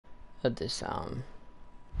of this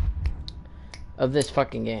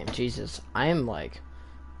fucking game. Jesus, I am like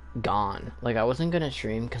gone. Like, I wasn't gonna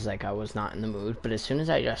stream because like I was not in the mood, but as soon as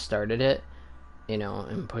I just started it, you know,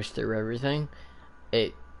 and pushed through everything,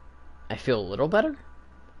 I feel a little better.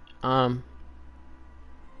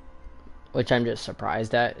 Which I'm just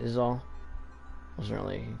surprised at is all. I wasn't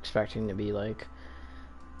really expecting to be like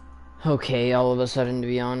okay all of a sudden, to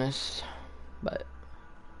be honest, but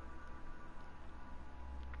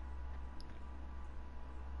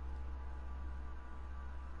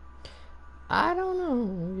I don't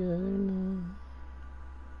know.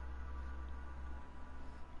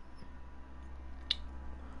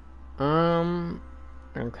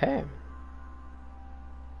 Okay.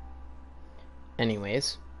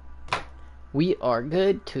 Anyways, we are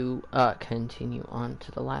good to continue on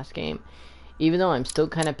to the last game. Even though I'm still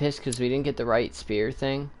kind of pissed because we didn't get the right spear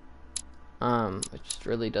thing. Which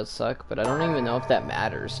really does suck, but I don't even know if that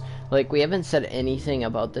matters. Like, we haven't said anything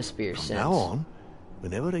about the spear since. From now on,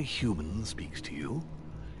 whenever a human speaks to you,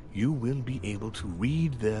 you will be able to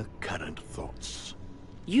read their current thoughts.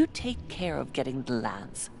 You take care of getting the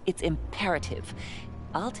lance. It's imperative.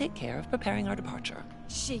 I'll take care of preparing our departure.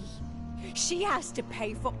 She has to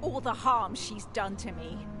pay for all the harm she's done to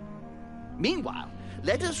me. Meanwhile,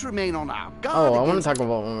 let us remain on our guard. Oh, I want to talk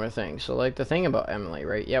about one more thing. So, like, the thing about Emily,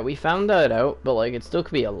 right? Yeah, we found that out, but, like, it still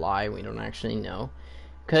could be a lie. We don't actually know.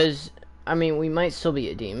 Because, I mean, we might still be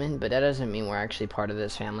a demon, but that doesn't mean we're actually part of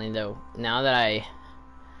this family, though. Now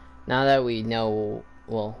that we know,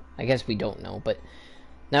 well, I guess we don't know, but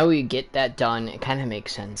now we get that done, it kind of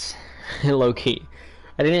makes sense. Low-key.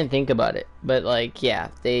 I didn't think about it, but, like, yeah,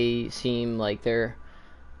 they seem like they're,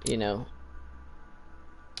 you know,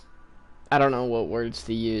 I don't know what words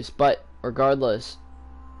to use, but regardless,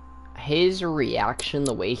 his reaction,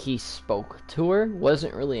 the way he spoke to her,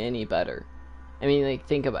 wasn't really any better. I mean, like,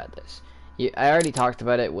 think about this. I already talked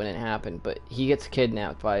about it when it happened, but he gets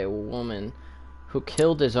kidnapped by a woman who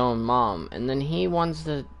killed his own mom, and then he wants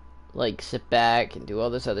to, like, sit back and do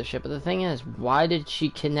all this other shit. But the thing is, why did she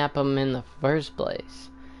kidnap him in the first place?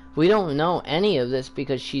 We don't know any of this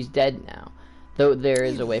because she's dead now. Though there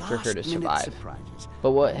is a way for her to survive.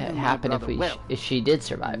 But what happened if she did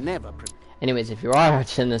survive? Anyways, if you are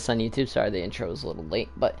watching this on YouTube, sorry the intro was a little late,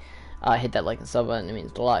 but hit that like and sub button, it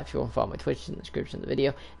means a lot. If you want to follow my Twitch, it's in the description of the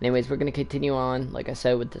video. Anyways, we're going to continue on, like I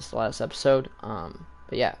said, with this last episode. But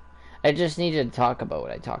yeah, I just needed to talk about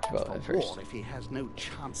what I talked about at first. If he has no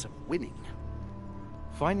chance of winning.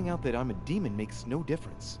 Finding out that I'm a demon makes no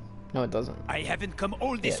difference. No, it doesn't. I haven't come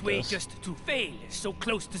all this way just to fail so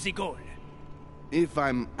close to the goal. If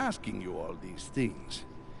I'm asking you all these things,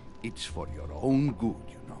 it's for your own good,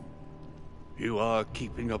 you know. You are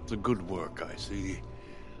keeping up the good work, I see.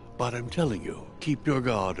 But I'm telling you, keep your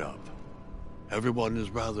guard up. Everyone is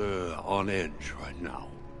rather on edge right now.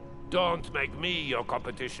 Don't make me your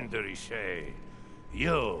competition, de Richet.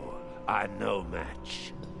 You are no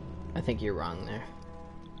match. I think you're wrong there.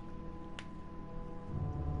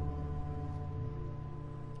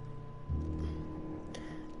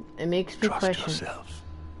 It makes me question. Trust yourselves.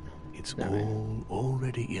 It's all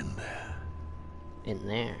already in there. In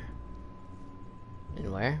there?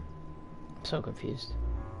 In where? I'm so confused.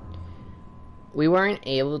 We weren't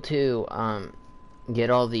able to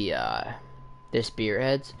get all the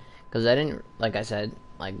spearheads because I didn't, like I said,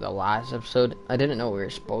 like the last episode, I didn't know we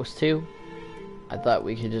were supposed to. I thought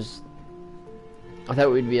we could just, I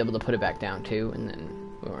thought we'd be able to put it back down too, and then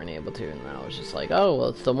we weren't able to, and then I was just like, oh, well,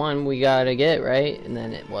 it's the one we gotta get, right? And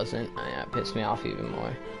then it wasn't, and that pissed me off even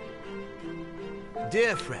more.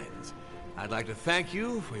 Dear friends, I'd like to thank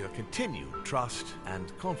you for your continued trust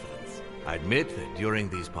and confidence. I admit that during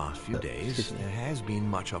these past few days, there has been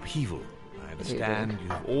much upheaval. I understand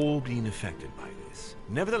you've all been affected by this.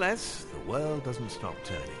 Nevertheless, the world doesn't stop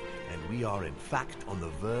turning, and we are in fact on the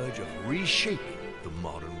verge of reshaping the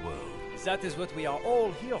modern world. That is what we are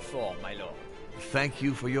all here for, my lord. Thank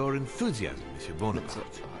you for your enthusiasm, Monsieur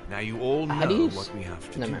Bonaparte. Now you all know what we have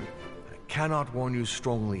to do. I cannot warn you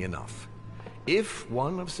strongly enough. If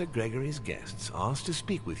one of Sir Gregory's guests asks to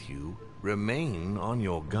speak with you, remain on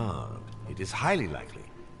your guard. It is highly likely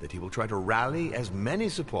that he will try to rally as many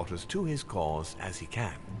supporters to his cause as he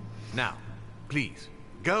can. Now, please,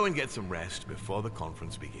 go and get some rest before the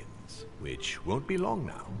conference begins, which won't be long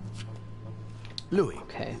now. Louis,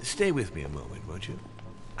 stay with me a moment, won't you?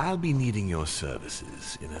 I'll be needing your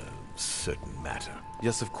services in a certain matter.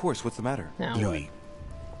 Yes, of course. What's the matter? Louis,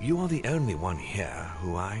 you are the only one here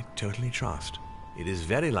who I totally trust. It is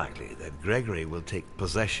very likely that Gregory will take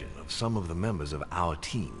possession of some of the members of our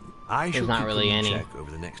team. I shall keep them in check over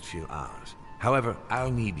the next few hours. However, I'll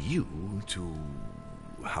need you to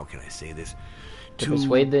how can I say this? To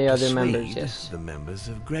persuade the other members, persuade yes. the members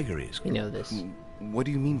of Gregory's group. You know this. What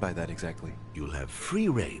do you mean by that exactly? You'll have free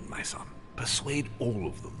reign, my son. Persuade all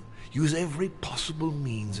of them. Use every possible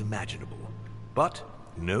means imaginable. But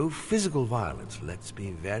no physical violence. Let's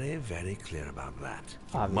be very, very clear about that.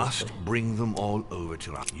 You must bring them all over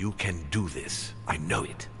to us. You can do this. I know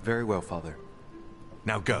it. Very well, Father.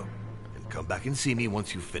 Now go. And come back and see me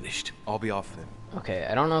once you've finished. I'll be off then. Okay,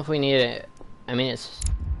 I don't know if we need it. I mean, it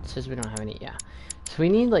says we don't have any. Yeah. So we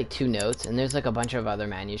need like 2 notes, and there's like a bunch of other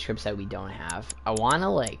manuscripts that we don't have. I want to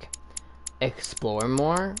like explore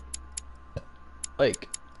more. Like,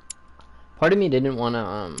 part of me didn't want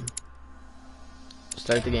to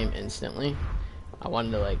start the game instantly. I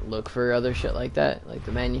wanted to like look for other shit like that, like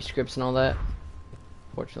the manuscripts and all that.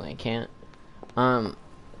 Fortunately, I can't.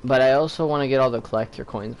 But I also want to get all the collector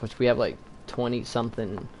coins, which we have like 20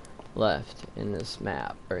 something left in this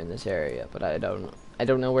map or in this area, but I don't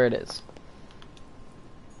know where it is.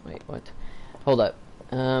 Wait, what? Hold up.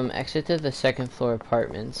 Exit to the 2nd floor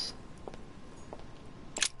apartments.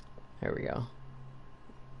 There we go.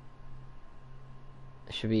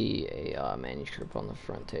 There should be a manuscript on the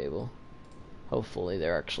front table. Hopefully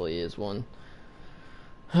there actually is one.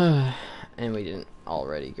 And we didn't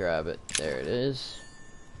already grab it. There it is.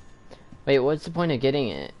 Wait, what's the point of getting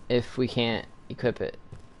it if we can't equip it?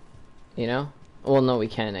 You know? Well, no, we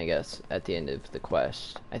can, I guess, at the end of the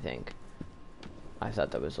quest, I think. I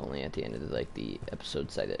thought that was only at the end of the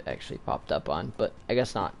episode site it actually popped up on, but I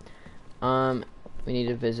guess not. We need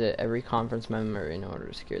to visit every conference member in order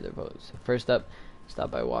to secure their votes. First up,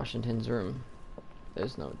 stop by Washington's room.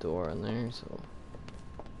 There's no door in there, so...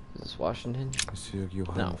 Is this Washington?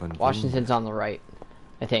 No, Washington's on the right,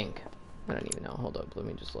 I think. I don't even know. Hold up, let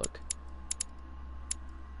me just look.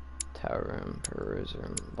 Tower room, Peruse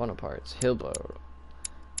room, Bonaparte's, Hilbert,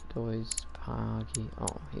 Doy's, Poggy.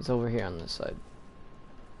 Oh, he's over here on this side.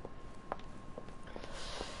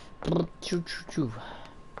 I'm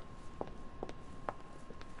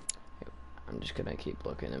just gonna keep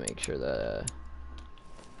looking to make sure that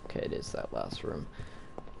okay, it is that last room.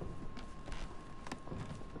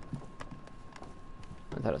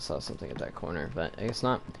 I thought I saw something at that corner, but I guess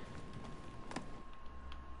not.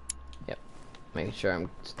 Yep, making sure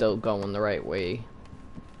I'm still going the right way.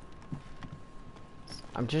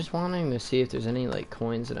 I'm just wanting to see if there's any like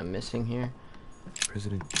coins that I'm missing here.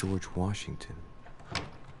 President George Washington.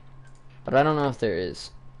 But I don't know if there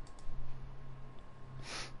is.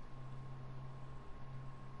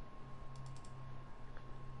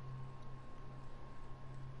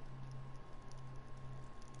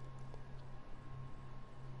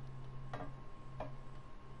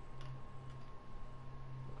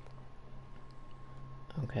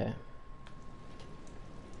 Okay.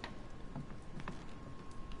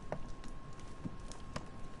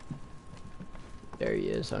 There he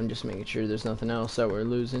is. I'm just making sure there's nothing else that we're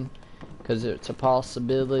losing. Because it's a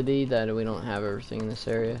possibility that we don't have everything in this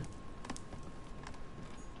area.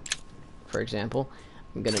 For example,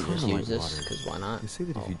 I'm gonna just use this because why not? They say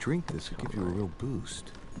that if you drink this, it'll give you a real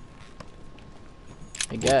boost.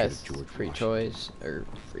 I guess free choice.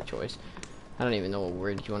 I don't even know what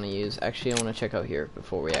word you want to use. Actually, I want to check out here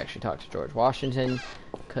before we actually talk to George Washington,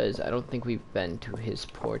 because I don't think we've been to his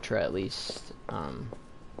portrait at least.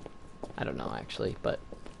 I don't know actually, but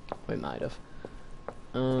we might have.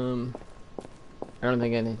 I don't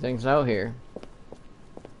think anything's out here. I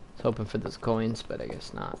was hoping for those coins, but I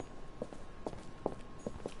guess not.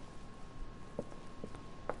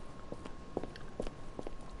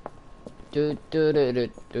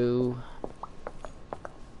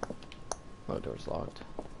 Oh, door's locked.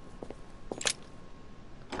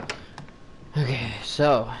 Okay,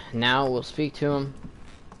 so now we'll speak to him.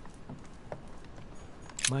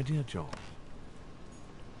 My dear John.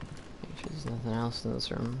 Make sure there's nothing else in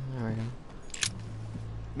this room. There we go.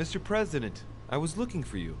 Mr. President, I was looking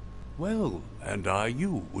for you. Well, and are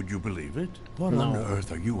you, would you believe it? What on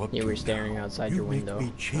earth are you up to? You were staring outside your window. You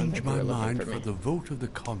make me change my mind for the vote of the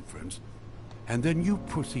conference, and then you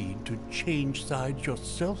proceed to change sides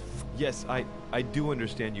yourself? Yes, I do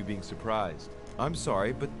understand you being surprised. I'm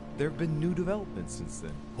sorry, but there have been new developments since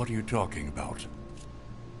then. What are you talking about?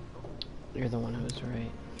 You're the one who was right.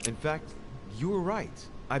 In fact, you were right.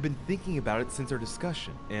 I've been thinking about it since our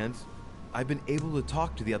discussion, and I've been able to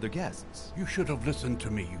talk to the other guests. You should have listened to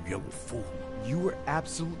me, you young fool. You were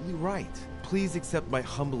absolutely right. Please accept my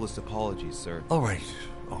humblest apologies, sir. All right,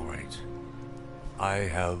 all right. I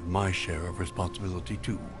have my share of responsibility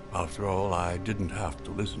too. After all, I didn't have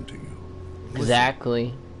to listen to you.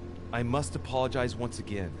 Exactly. I must apologize once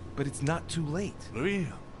again, but it's not too late. Louis,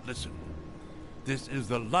 listen. This is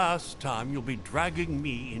the last time you'll be dragging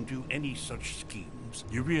me into any such schemes.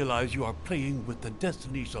 You realize you are playing with the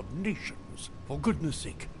destinies of nations. For goodness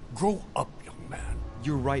sake, grow up, young man.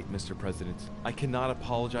 You're right, Mr. President. I cannot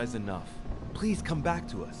apologize enough. Please come back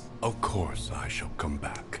to us. Of course I shall come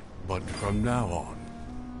back. But from now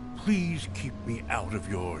on, please keep me out of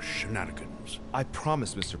your shenanigans. I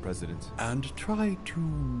promise, Mr. President. And try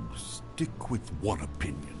to stick with one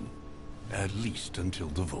opinion. At least until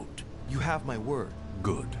the vote. You have my word.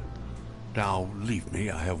 Good. Now leave me,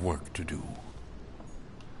 I have work to do.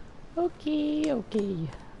 Okay.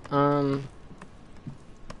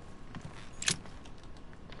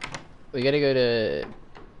 We gotta go to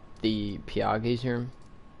the Piaggi's room.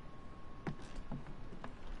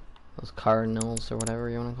 Those cardinals or whatever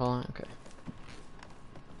you wanna call it. Okay.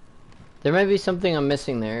 There might be something I'm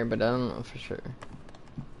missing there, but I don't know for sure.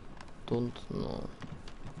 Don't know.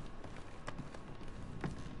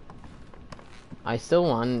 I still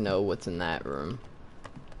want to know what's in that room.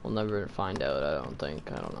 We'll never find out, I don't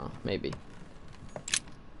think. I don't know. Maybe.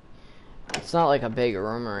 It's not like a big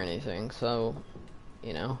room or anything, so,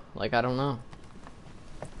 you know, like, I don't know.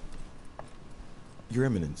 Your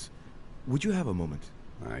Eminence, would you have a moment?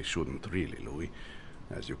 I shouldn't really, Louis,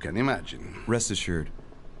 as you can imagine. Rest assured,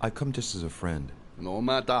 I've come just as a friend. No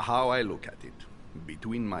matter how I look at it,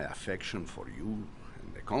 between my affection for you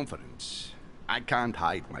and the conference, I can't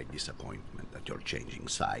hide my disappointment that you're changing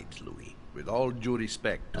sides, Louis. With all due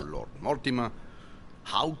respect to Lord Mortimer,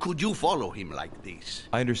 how could you follow him like this?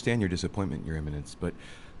 I understand your disappointment, Your Eminence, but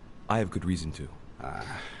I have good reason to.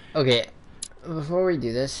 Okay, before we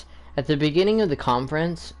do this, at the beginning of the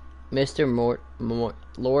conference, Mr.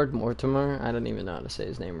 Lord Mortimer, I don't even know how to say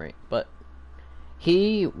his name right, but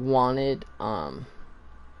he wanted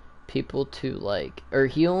people to like, or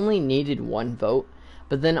he only needed one vote,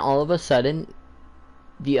 but then all of a sudden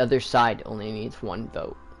the other side only needs one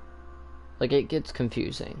vote. Like, it gets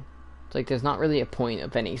confusing. It's like there's not really a point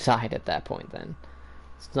of any side at that point then.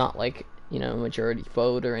 It's not like, you know, majority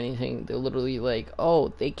vote or anything. They're literally like,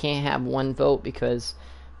 oh, they can't have one vote because,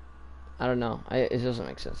 I don't know. It doesn't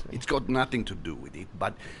make sense to me. It's got nothing to do with it,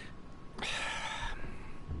 but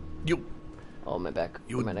you... Oh, my back.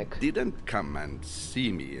 You my neck. didn't come and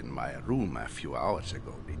see me in my room a few hours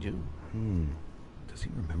ago, did you? Does he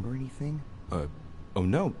remember anything? Oh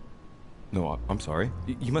no. No, I'm sorry.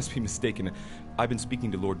 You must be mistaken. I've been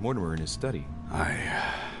speaking to Lord Mortimer in his study. I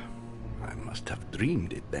must have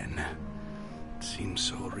dreamed it then. It seems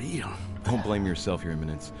so real. Don't blame yourself, Your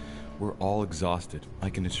Eminence. We're all exhausted. I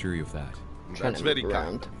can assure you of that. That's very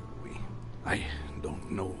kind of you, Louis. I don't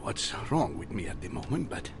know what's wrong with me at the moment,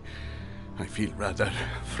 but I feel rather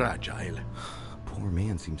fragile. Poor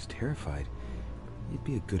man seems terrified. It'd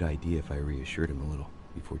be a good idea if I reassured him a little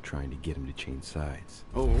before trying to get him to change sides.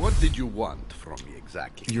 Oh, what did you want from me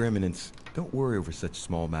exactly? Your Eminence, don't worry over such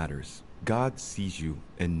small matters. God sees you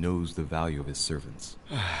and knows the value of his servants.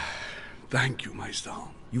 Thank you, my son.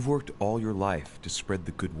 You've worked all your life to spread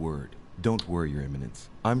the good word. Don't worry, Your Eminence.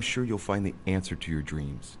 I'm sure you'll find the answer to your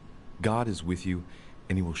dreams. God is with you,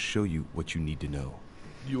 and he will show you what you need to know.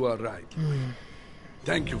 You are right.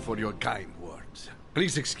 Thank you for your kind words.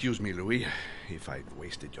 Please excuse me, Louis, if I've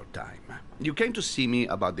wasted your time. You came to see me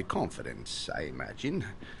about the conference, I imagine.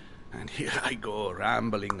 And here I go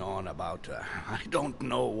rambling on about I don't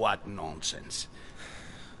know what nonsense.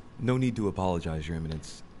 No need to apologize, Your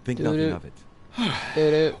Eminence. Think nothing of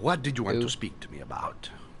it. What did you want to speak to me about?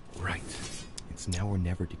 Right. It's now or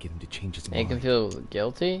never to get him to change his Make mind. him feel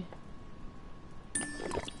guilty?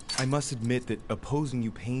 I must admit that opposing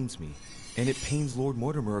you pains me, and it pains Lord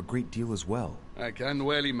Mortimer a great deal as well. I can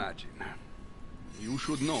well imagine. You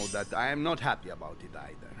should know that I am not happy about it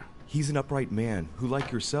either. He's an upright man who,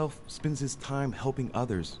 like yourself, spends his time helping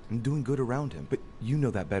others and doing good around him. But you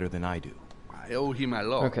know that better than I do. I owe him a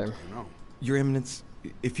lot, you know. Your Eminence,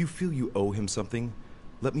 if you feel you owe him something,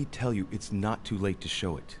 let me tell you it's not too late to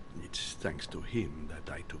show it. It's thanks to him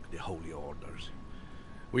that I took the Holy Orders.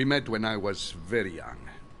 We met when I was very young,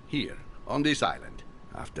 here, on this island.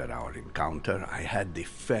 After our encounter, I had the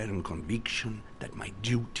firm conviction that my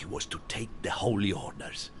duty was to take the Holy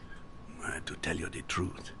Orders. To tell you the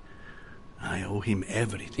truth, I owe him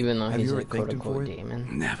everything. Even though he's a thanked him for quote-unquote it?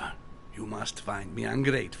 demon. Never. You must find me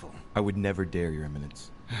ungrateful. I would never dare, Your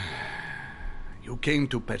Eminence. You came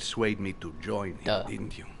to persuade me to join him,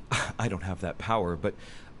 didn't you? I don't have that power, but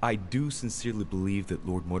I do sincerely believe that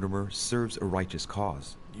Lord Mortimer serves a righteous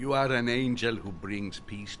cause. You are an angel who brings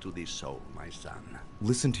peace to the soul, my son.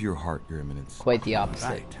 Listen to your heart, Your Eminence. Quite the opposite.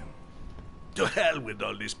 Right. To hell with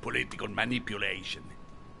all this political manipulation.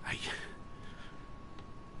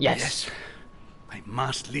 Yes. I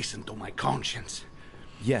must listen to my conscience.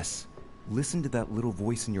 Yes. Listen to that little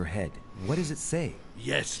voice in your head. What does it say?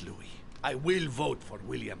 Yes, Louis. I will vote for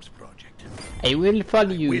William's project. I will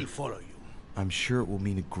follow you. I will follow you. I'm sure it will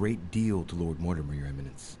mean a great deal to Lord Mortimer, Your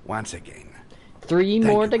Eminence. Once again. 3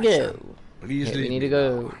 more to go. Son. Please okay, we need me to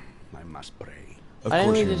go. now. I must pray. Why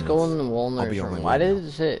didn't we just go in the I'll Walner's be on my room? way Why now.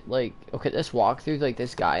 does it, like, okay, this walkthrough, like,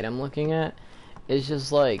 this guide I'm looking at, is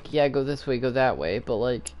just like, yeah, go this way, go that way, but,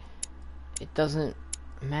 like, it doesn't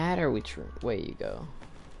matter which way you go.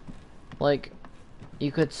 Like,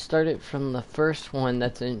 you could start it from the first one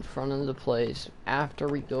that's in front of the place after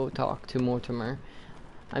we go talk to Mortimer.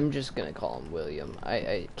 I'm just gonna call him William.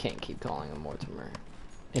 I can't keep calling him Mortimer.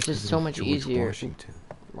 It's just so much George easier. Washington.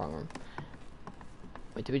 Wrong room.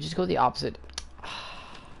 Wait, did we just go the opposite?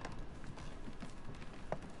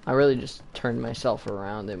 I really just turned myself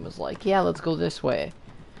around and was like, yeah, let's go this way.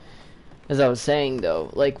 As I was saying, though,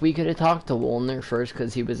 like, we could have talked to Wolner first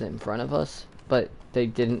because he was in front of us, but they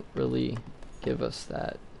didn't really give us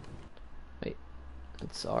that. Wait,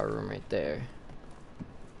 that's our room right there.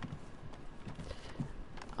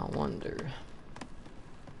 I wonder.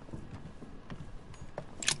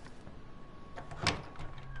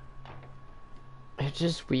 It's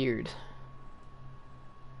just weird.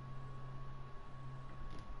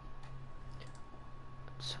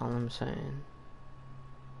 That's all I'm saying.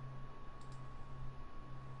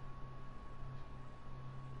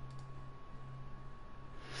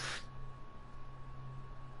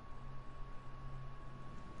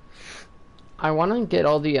 I want to get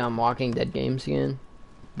all the Walking Dead games again,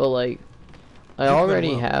 but like, I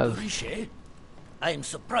already have. Richet, I am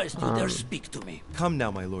surprised you dare speak to me. Come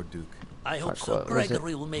now, my Lord Duke. I hope Sir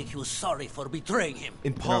Gregory will make you sorry for betraying him.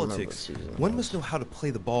 In politics, one must know how to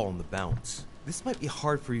play the ball on the bounce. This might be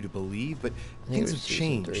hard for you to believe, but things have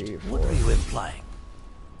changed. What are you implying?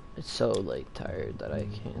 It's so like tired that I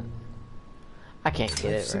can't get it right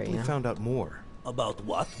now. I simply found out more. About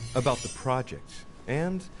what? About the project,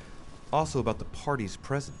 and also about the parties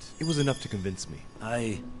present. It was enough to convince me.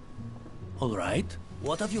 All right.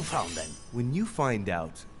 What have you found then? When you find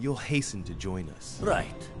out, you'll hasten to join us.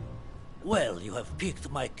 Right. Well, you have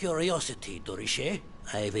piqued my curiosity, Richet.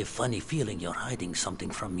 I have a funny feeling you're hiding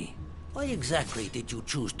something from me. Why exactly did you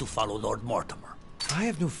choose to follow Lord Mortimer? I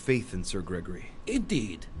have no faith in Sir Gregory.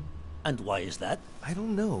 Indeed. And why is that? I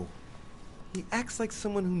don't know. He acts like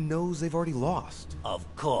someone who knows they've already lost. Of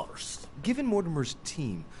course. Given Mortimer's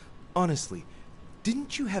team, honestly,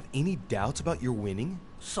 didn't you have any doubts about your winning?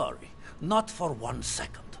 Sorry, not for 1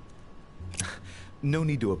 second. No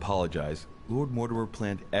need to apologize. Lord Mortimer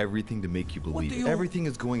planned everything to make you believe everything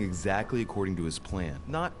is going exactly according to his plan.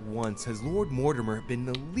 Not once has Lord Mortimer been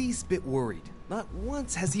the least bit worried. Not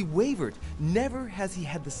once has he wavered. Never has he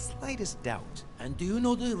had the slightest doubt. And do you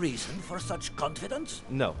know the reason for such confidence?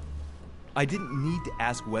 No. I didn't need to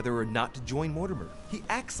ask whether or not to join Mortimer. He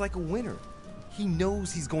acts like a winner. He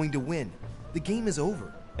knows he's going to win. The game is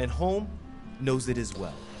over. And Holm knows it as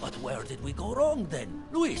well. But where did we go wrong then?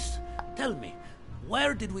 Luis, tell me.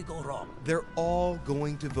 Where did we go wrong? They're all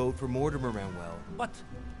going to vote for Mortimer, Manuel. But,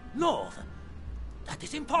 no, that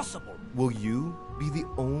is impossible. Will you be the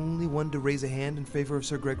only one to raise a hand in favor of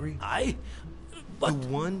Sir Gregory? But... The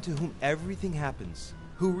one to whom everything happens,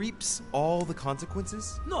 who reaps all the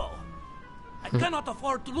consequences? No, I cannot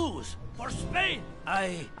afford to lose. For Spain,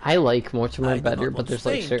 I like Mortimer better, but there's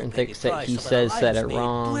like certain things that he says that are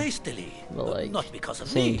wrong. But like, not because of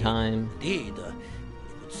same me. time. Indeed, it would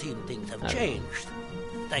seem things have changed.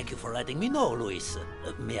 Thank you for letting me know, Luis.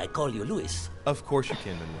 May I call you Luis? Of course you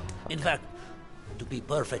can, Manuel. In fact, to be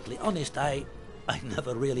perfectly honest, I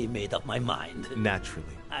never really made up my mind.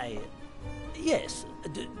 Naturally. Yes.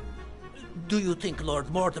 Do you think Lord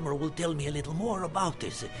Mortimer will tell me a little more about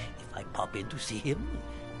this if I pop in to see him?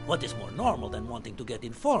 What is more normal than wanting to get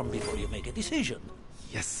informed before you make a decision?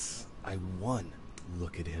 Yes, I won.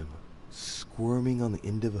 Look at him, squirming on the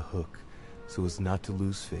end of a hook so as not to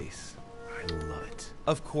lose face. I love it.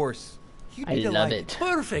 Of course. I love it.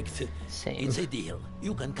 Perfect. Same. It's a deal.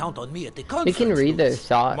 You can count on me at the conference. We can read their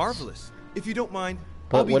thoughts. Marvelous. If you don't mind,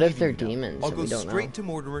 but what if they're demons? I'll go we don't straight know? to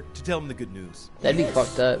Mortimer to tell him the good news. That'd be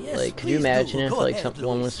fucked up. Yes, like, could you imagine if like ahead,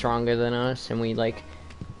 someone was stronger than us and we like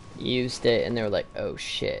used it and they were like, oh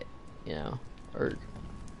shit, you know? Or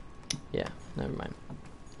yeah, never mind.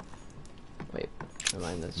 Wait, never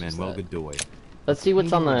mind. That's just Manuel that. Godoy. Let's see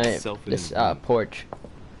what's on this porch.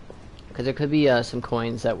 Because there could be some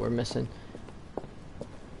coins that we're missing.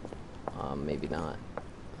 Maybe not.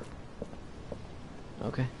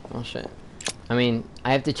 Okay, well shit. I mean,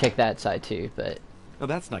 I have to check that side too, but... Now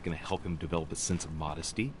that's not going to help him develop a sense of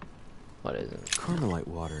modesty. What is it? Carmelite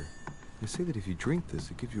water. They say that if you drink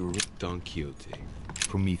this, it gives you a Don Quixote.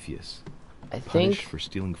 Prometheus. I think punished for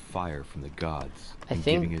stealing fire from the gods and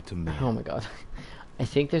giving it to man. Oh my god. I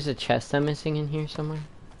think there's a chest I'm missing in here somewhere.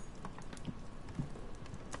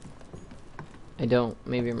 I don't.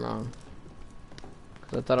 Maybe I'm wrong.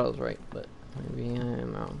 Because I thought I was right, but maybe I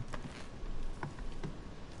am wrong.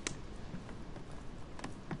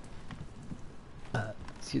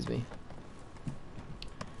 Excuse me.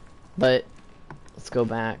 But let's go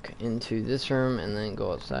back into this room and then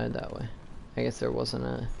go outside that way. I guess there wasn't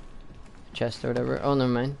a chest or whatever. Oh, never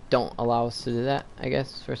mind. Don't allow us to do that, I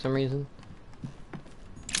guess, for some reason.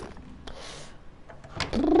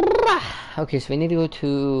 Okay, so we need to go to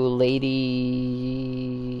Lady...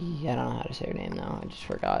 I don't know how to say her name now. I just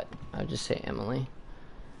forgot. I'll just say Emily.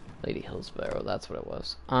 Lady Hillsborough, that's what it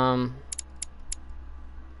was.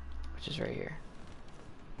 Which is right here.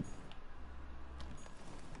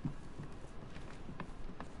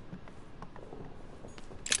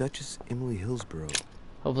 Duchess Emily Hillsborough.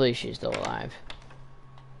 Hopefully she's still alive.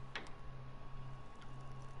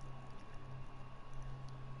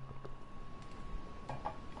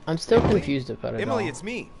 I'm still confused about it Emily, all. it's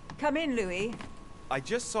me. Come in, Louis. I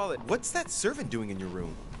just saw that. What's that servant doing in your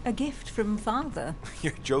room? A gift from Father.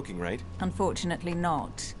 You're joking, right? Unfortunately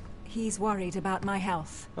not. He's worried about my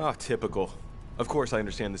health. Oh, typical. Of course, I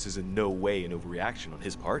understand this is in no way an overreaction on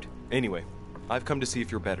his part. Anyway, I've come to see if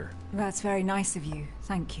you're better. That's very nice of you.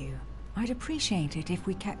 Thank you. I'd appreciate it if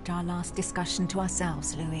we kept our last discussion to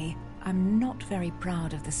ourselves, Louis. I'm not very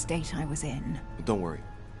proud of the state I was in. Don't worry.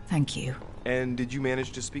 Thank you. And did you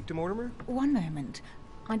manage to speak to Mortimer? One moment.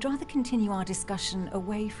 I'd rather continue our discussion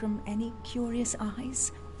away from any curious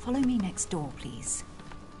eyes. Follow me next door, please.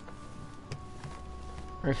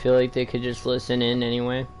 I feel like they could just listen in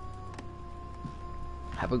anyway.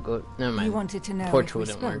 Have a good... Never mind. You wanted to know Torch if we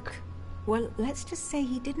wouldn't spoke. work. Well, let's just say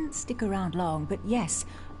he didn't stick around long, but yes,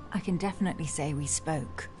 I can definitely say we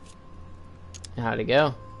spoke. How'd it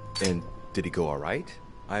go? And did it go all right?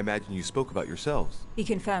 I imagine you spoke about yourselves. He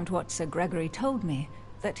confirmed what Sir Gregory told me,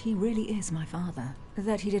 that he really is my father.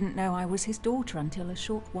 That he didn't know I was his daughter until a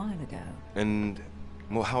short while ago. And,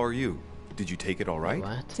 well, how are you? Did you take it all right?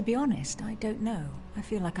 What? To be honest, I don't know. I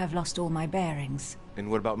feel like I've lost all my bearings. And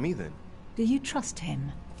what about me then? Do you trust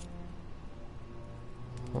him?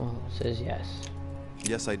 Well, it says yes.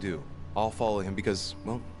 Yes, I do. I'll follow him because,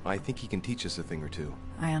 well, I think he can teach us a thing or two.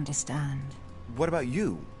 I understand. What about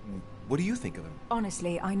you? What do you think of him?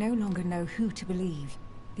 Honestly, I no longer know who to believe.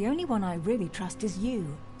 The only one I really trust is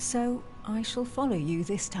you, so I shall follow you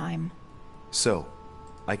this time. So,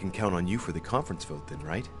 I can count on you for the conference vote then,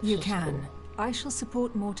 right? You can. I shall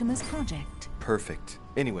support Mortimer's project. Perfect.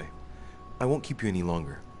 Anyway, I won't keep you any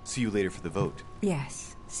longer. See you later for the vote.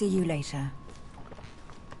 Yes, see you later.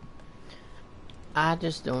 I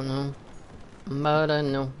just don't know. But I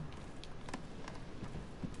know.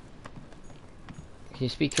 Can you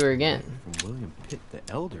speak to her again? From William Pitt the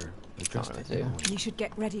Elder, addressed to him. You should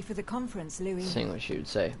get ready for the conference, Louis. Saying what she would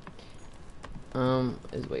say.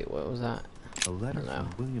 Wait, what was that? A letter from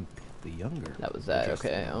William Pitt the Younger. That was that.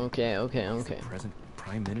 Okay. The present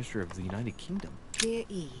Prime Minister of the United Kingdom. Dear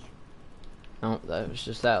E. Oh, that was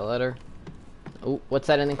just that letter. Oh, what's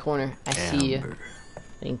that in the corner? I see you.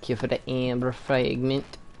 Thank you for the amber fragment.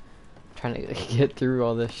 I'm trying to get through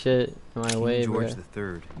all this shit on my King way, George bro.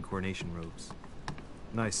 III in coronation robes.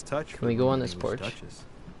 Nice touch. Can we go on this porch? Duchess.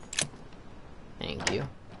 Thank you.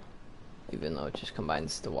 Even though it just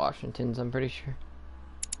combines the Washingtons, I'm pretty sure.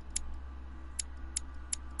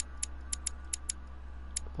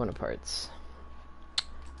 Bonaparte's.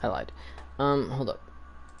 I lied. Hold up.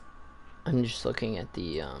 I'm just looking at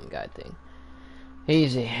the guide thing.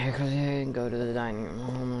 Easy, because I can go to the dining room.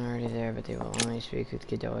 I'm already there, but they will only speak with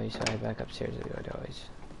Kidoi, so I head back upstairs with Kidoi.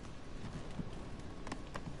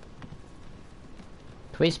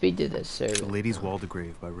 Twisby did this, sir. The Lady's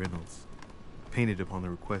Waldegrave by Reynolds. Painted upon the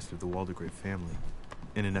request of the Waldegrave family,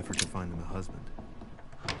 in an effort to find them a husband.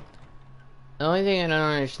 The only thing I don't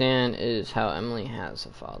understand is how Emily has a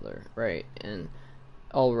father, right? And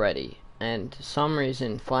already. And for some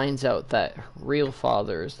reason finds out that her real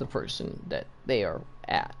father is the person that they are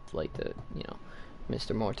at, like the, you know,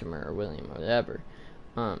 Mr. Mortimer or William or whatever.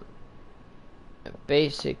 It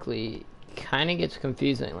basically kind of gets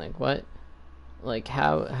confusing. Like what? Like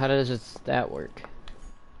how does that work?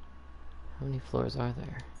 How many floors are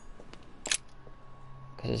there?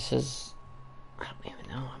 Because it says, I don't even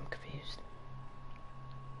know. I'm confused.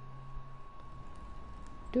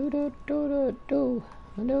 Do.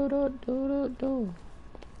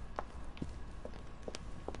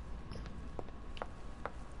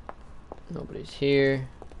 Nobody's here.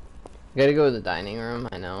 Gotta go to the dining room,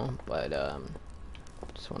 I know, but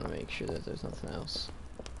just want to make sure that there's nothing else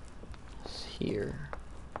here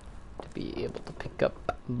to be able to pick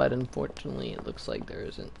up, but unfortunately it looks like there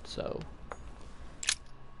isn't, so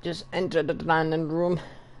just enter the dining room.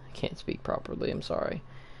 I can't speak properly, I'm sorry.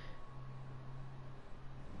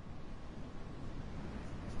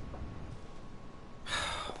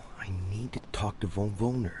 I need to talk to Von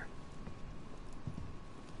Wollner.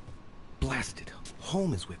 Blasted.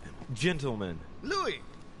 Holm is with him. Gentlemen. Louis!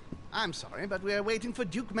 I'm sorry, but we are waiting for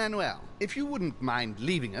Duke Manuel. If you wouldn't mind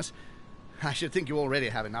leaving us, I should think you already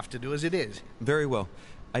have enough to do as it is. Very well.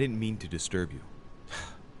 I didn't mean to disturb you.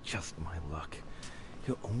 Just my luck.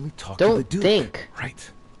 He'll only talk to the Duke. Don't think.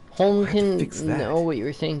 Right. Holm can know what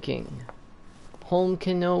you're thinking. Holm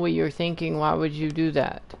can know what you're thinking. Why would you do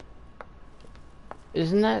that?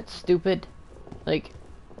 Isn't that stupid? Like,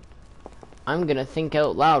 I'm gonna think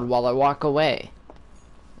out loud while I walk away.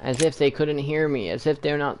 As if they couldn't hear me. As if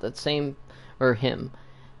they're not the same, or him.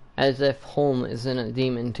 As if Holm isn't a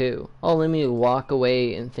demon too. Oh, let me walk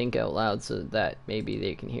away and think out loud so that maybe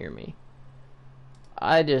they can hear me.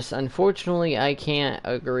 Unfortunately, I can't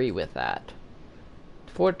agree with that.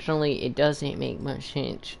 Fortunately, it doesn't make much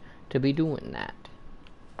sense to be doing that.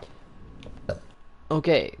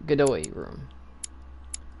 Okay, Godoy room.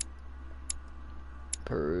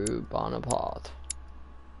 Peru Bonaparte.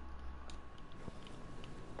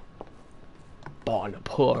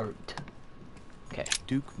 Bonaparte. Okay.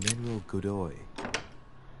 Duke Manuel Godoy.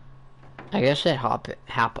 I guess it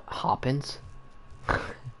happens.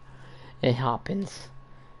 It happens.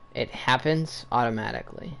 It happens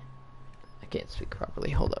automatically. I can't speak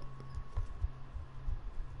properly. Hold up.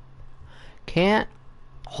 Can't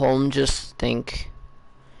Holm just think,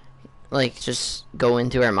 like, just go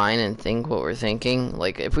into our mind and think what we're thinking?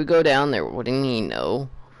 Like, if we go down there, wouldn't he know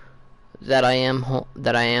that I am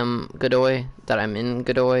Godoy, that I'm in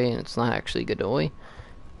Godoy, and it's not actually Godoy?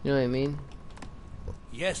 You know what I mean?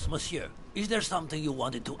 Yes, monsieur. Is there something you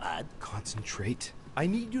wanted to add? Concentrate. I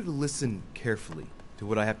need you to listen carefully to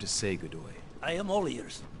what I have to say, Godoy. I am all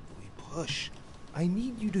ears. Louis, push. I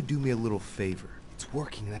need you to do me a little favor. It's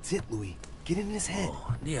working, that's it, Louis. Get in his head.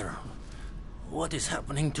 Oh, dear. What is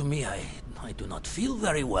happening to me? I do not feel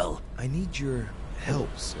very well. I need your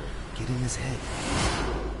help, sir. Get in his head.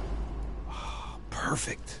 Oh,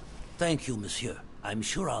 perfect. Thank you, monsieur. I'm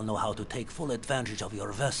sure I'll know how to take full advantage of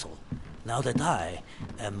your vessel, now that I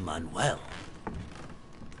am Manuel.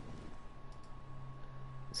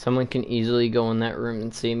 Someone can easily go in that room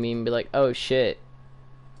and see me and be like, oh shit.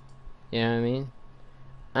 You know what I mean?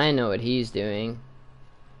 I know what he's doing.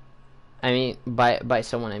 I mean, by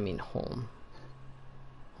someone I mean Holm.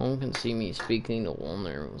 Holm can see me speaking to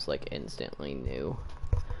Wollner and was like instantly knew.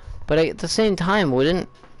 But at the same time, wouldn't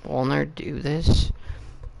Wollner do this?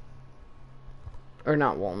 Or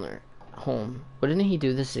not Wollner, Holm. Wouldn't he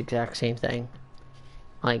do this exact same thing?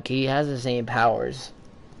 Like, he has the same powers.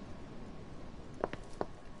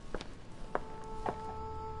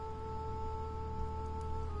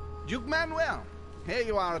 Duke Manuel, here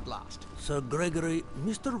you are at last. Sir Gregory,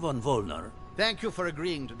 Mr. von Wollner. Thank you for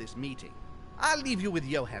agreeing to this meeting. I'll leave you with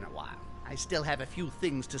Johann a while. I still have a few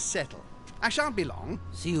things to settle. I shan't be long.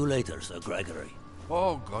 See you later, Sir Gregory.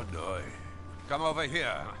 Oh, Godoy. Come over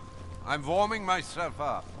here. I'm warming myself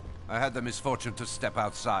up. I had the misfortune to step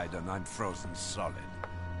outside and I'm frozen solid.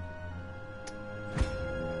 I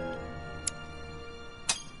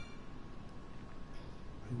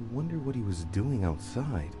wonder what he was doing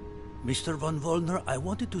outside. Mr. von Wollner, I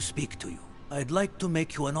wanted to speak to you. I'd like to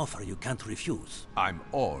make you an offer you can't refuse. I'm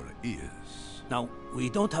all ears. Now, we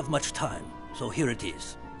don't have much time, so here it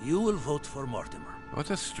is. You will vote for Mortimer. What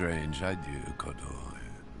a strange idea, Godoy.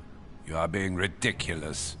 You are being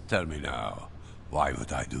ridiculous. Tell me now, why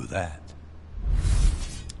would I do that?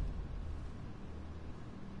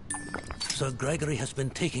 Sir Gregory has been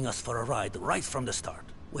taking us for a ride right from the start.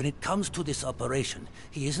 When it comes to this operation,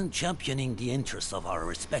 he isn't championing the interests of our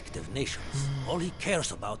respective nations. All he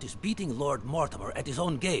cares about is beating Lord Mortimer at his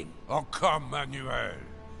own game. Oh, come, Manuel.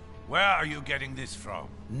 Where are you getting this from?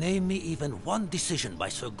 Name me even one decision by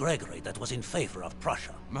Sir Gregory that was in favor of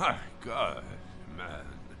Prussia. My God, man.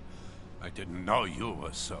 I didn't know you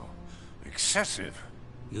were so excessive.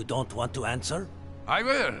 You don't want to answer? I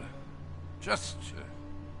will. Just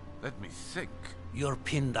let me think. You're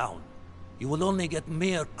pinned down. You will only get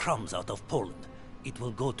mere crumbs out of Poland. It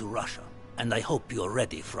will go to Russia. And I hope you're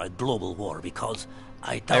ready for a global war, because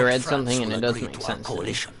I doubt I read France something and will it doesn't agree make to our sense.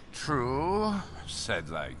 coalition. True. Said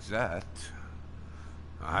like that.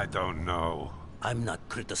 I don't know. I'm not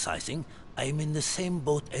criticizing. I'm in the same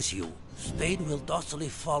boat as you. Spain will docilely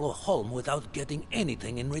follow Holm without getting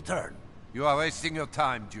anything in return. You are wasting your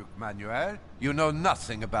time, Duke Manuel. You know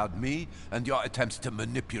nothing about me, and your attempts to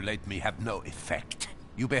manipulate me have no effect.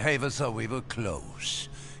 You behave as though we were close.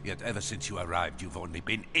 Yet ever since you arrived, you've only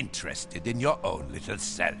been interested in your own little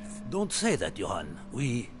self. Don't say that, Johann.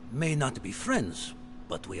 We may not be friends,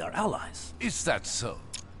 but we are allies. Is that so?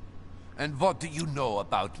 And what do you know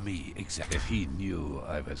about me exactly? If he knew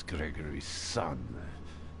I was Gregory's son,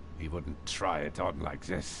 he wouldn't try it on like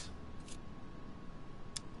this.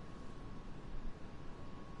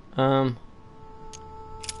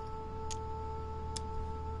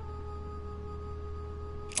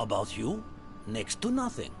 About you? Next to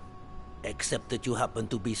nothing. Except that you happen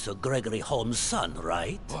to be Sir Gregory Holmes' son,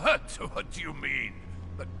 right? What? What do you mean?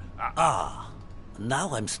 But,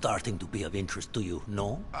 now I'm starting to be of interest to you,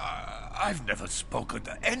 no? I've never spoken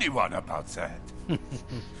to anyone about that.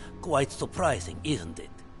 Quite surprising, isn't it?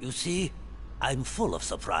 You see, I'm full of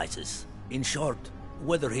surprises. In short,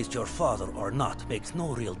 whether he's your father or not makes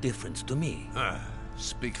no real difference to me.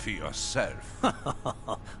 Speak for yourself.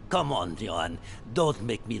 Come on, Johann. Don't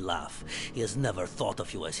make me laugh. He has never thought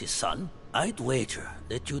of you as his son. I'd wager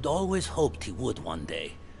that you'd always hoped he would one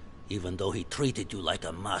day, even though he treated you like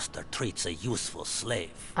a master treats a useful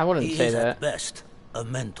slave. I wouldn't say He is that. at best a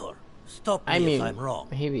mentor. Stop me if I'm wrong.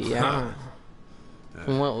 Maybe, yeah.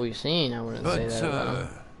 From what we've seen, I wouldn't say that about him.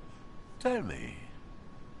 Tell me,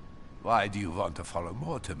 why do you want to follow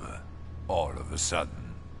Mortimer all of a sudden?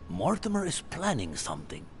 Mortimer is planning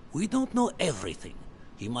something. We don't know everything.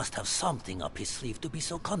 He must have something up his sleeve to be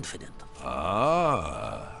so confident.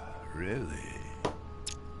 Ah, really?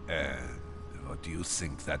 And what do you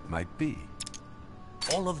think that might be?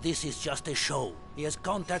 All of this is just a show. He has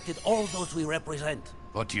contacted all those we represent.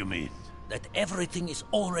 What do you mean? That everything is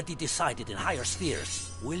already decided in higher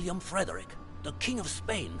spheres. William Frederick, the King of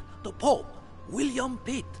Spain, the Pope, William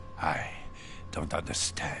Pitt. I don't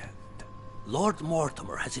understand. Lord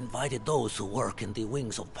Mortimer has invited those who work in the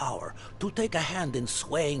wings of power to take a hand in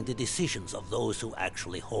swaying the decisions of those who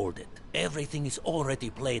actually hold it. Everything is already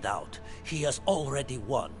played out. He has already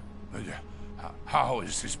won. How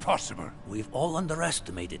is this possible? We've all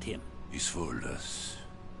underestimated him. He's fooled us.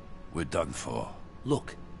 We're done for.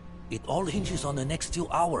 Look, it all hinges on the next few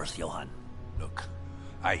hours, Johann. Look,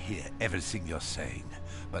 I hear everything you're saying,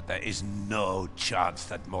 but there is no chance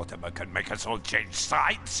that Mortimer can make us all change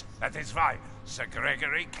sides. That is why Sir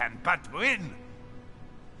Gregory can but win.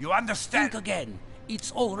 You understand? Think again.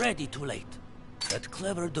 It's already too late. That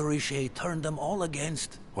clever de Richet turned them all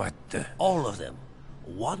against... What the... All of them.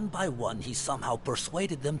 One by one, he somehow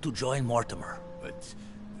persuaded them to join Mortimer. But...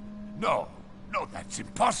 No, that's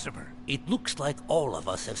impossible. It looks like all of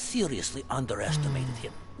us have seriously underestimated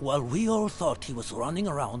him. While we all thought he was running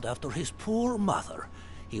around after his poor mother,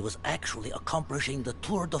 he was actually accomplishing the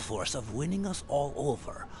tour de force of winning us all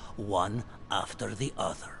over, one after the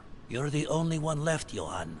other. You're the only one left,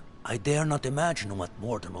 Johann. I dare not imagine what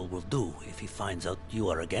Mortimer will do if he finds out you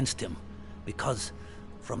are against him. Because,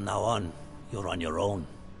 from now on, you're on your own.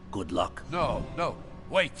 Good luck. No,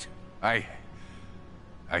 wait. I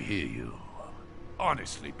hear you.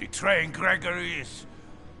 Honestly, betraying Gregory is...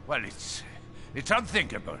 Well, it's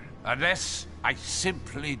unthinkable. Unless I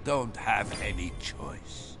simply don't have any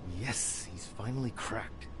choice. Yes, he's finally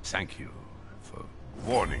cracked. Thank you for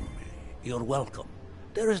warning me. You're welcome.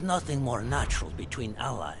 There is nothing more natural between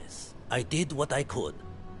allies. I did what I could.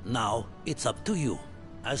 Now, it's up to you.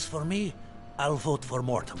 As for me, I'll vote for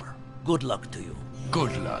Mortimer. Good luck to you.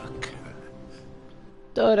 Good luck.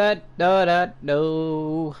 Do.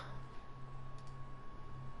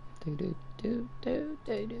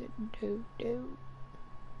 Do.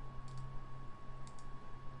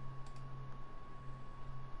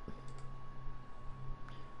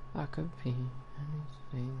 I could be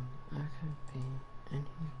anything. I could be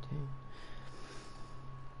anything.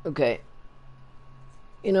 Okay.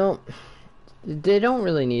 You know, they don't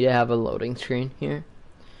really need to have a loading screen here.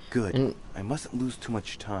 Good. And I mustn't lose too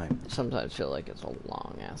much time. Sometimes I feel like it's a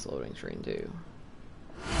long-ass loading screen, too.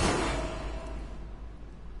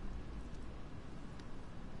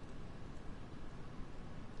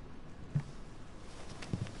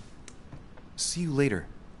 See you later,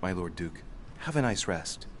 my Lord Duke. Have a nice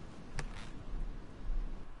rest.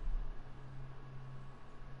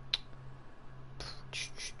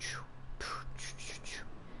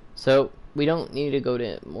 So, we don't need to go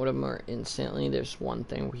to Mortimer instantly. There's one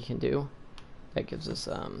thing we can do that gives us,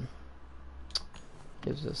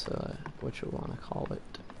 what you want to call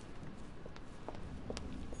it.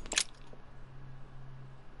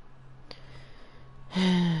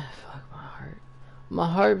 Fuck my heart. My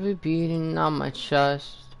heart be beating on my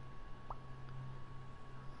chest.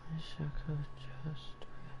 Wish I could just rest.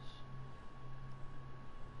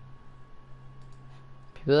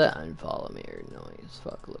 People that unfollow me are annoying as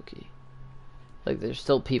fuck, Loki. Like, there's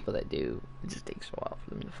still people that do. It just takes a while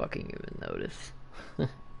for them to fucking even notice.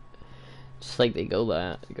 Just like they go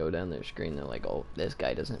down their screen, they're like, oh, this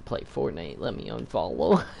guy doesn't play Fortnite, let me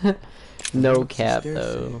unfollow. No cap,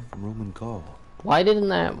 though. Roman Gaul. Why didn't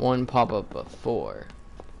that one pop up before?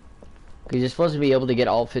 Because you're supposed to be able to get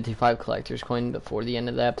all 55 collector's coin before the end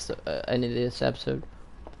of the episode, end of this episode.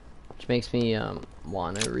 Which makes me,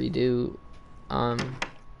 want to redo, or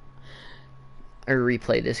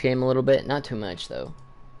replay this game a little bit. Not too much, though.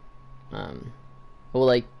 Well,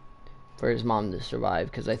 like, for his mom to survive,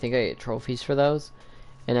 because I think I get trophies for those.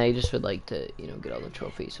 And I just would like to, you know, get all the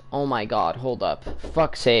trophies. Oh my god, hold up.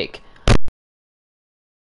 Fuck's sake.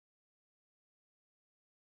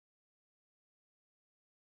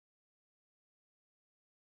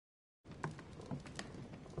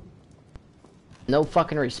 No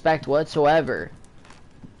fucking respect whatsoever.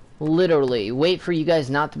 Literally, wait for you guys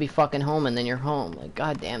not to be fucking home and then you're home. Like,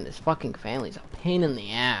 goddamn, this fucking family's a pain in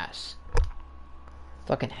the ass.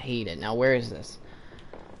 Fucking hate it. Now, where is this?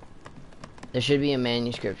 There should be a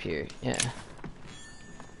manuscript here. Yeah.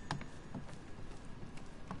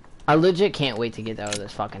 I legit can't wait to get out of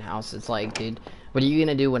this fucking house. It's like, dude, what are you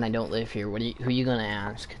gonna do when I don't live here? Who are you gonna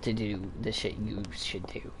ask to do the shit you should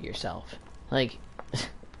do yourself? Like,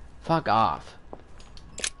 fuck off.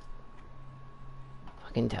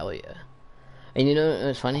 Fucking tell you. And you know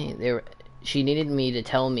what's funny? She needed me to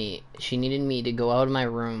tell me. She needed me to go out of my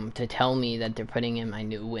room to tell me that they're putting in my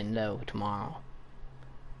new window tomorrow.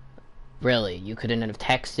 Really, you couldn't have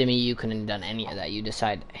texted me. You couldn't have done any of that. You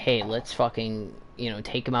decide, hey, let's fucking, you know,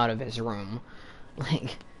 take him out of his room.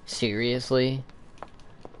 Like, seriously?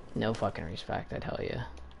 No fucking respect, I tell you.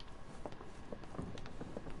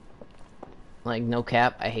 Like, no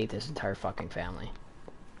cap, I hate this entire fucking family.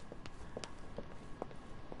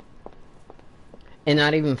 And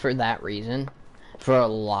not even for that reason. For a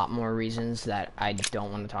lot more reasons that I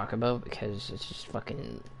don't want to talk about, because it's just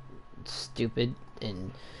fucking stupid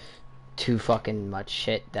and too fucking much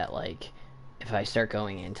shit that, like, if I start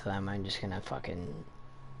going into them, I'm just gonna fucking,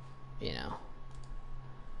 you know.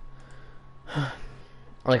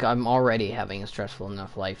 Like, I'm already having a stressful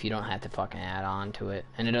enough life. You don't have to fucking add on to it.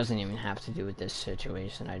 And it doesn't even have to do with this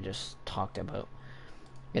situation I just talked about.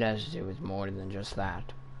 It has to do with more than just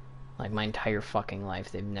that. Like, my entire fucking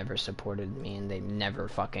life, they've never supported me, and they've never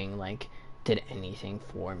fucking, like, did anything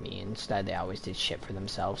for me. Instead, they always did shit for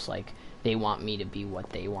themselves. Like, they want me to be what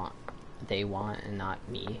they want. They want, and not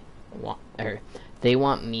me. Or, they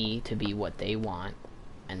want me to be what they want,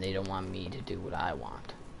 and they don't want me to do what I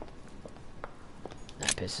want.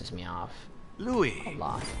 That pisses me off. Louis, a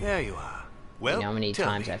lot. There you are. Well, you know how many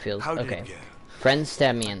times I feel... Okay, go? Friends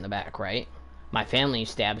stab me in the back, right? My family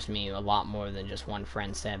stabs me a lot more than just one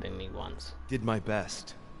friend stabbing me once. Did my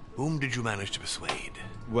best. Whom did you manage to persuade?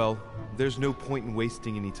 Well, there's no point in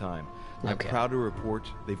wasting any time. I'm proud to report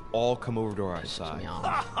they've all come over to our side.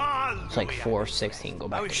 It's like 4:16. Go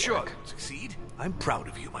back I was to sure work. you'd succeed. I'm proud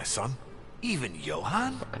of you, my son. Even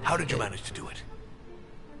Johann? How did you manage to do it?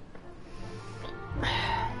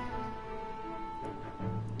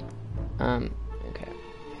 Okay.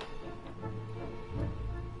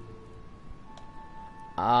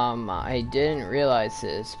 I didn't realize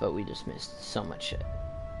this, but we just missed so much shit.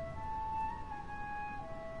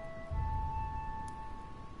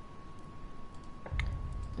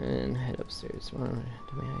 And head upstairs. Well,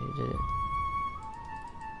 tell me how you did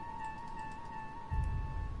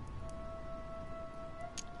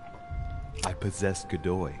it. I possessed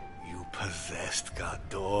Godoy. You possessed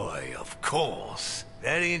Godoy, of course.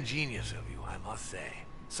 Very ingenious of you, I must say.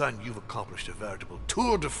 Son, you've accomplished a veritable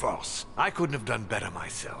tour de force. I couldn't have done better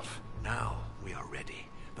myself. Now, we are ready.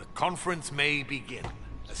 The conference may begin.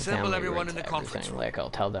 Assemble everyone in the conference room. Like, I'll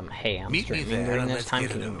tell them, hey, I'm streaming during this time,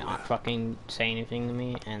 can you not fucking say anything to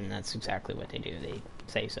me? And that's exactly what they do. They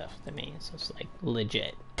say stuff to me. So it's like,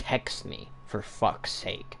 legit, text me, for fuck's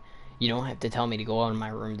sake. You don't have to tell me to go out of my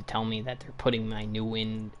room to tell me that they're putting my new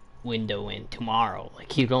window in tomorrow.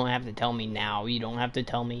 Like, you don't have to tell me now. You don't have to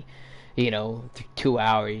tell me, you know, 2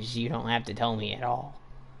 hours. You don't have to tell me at all.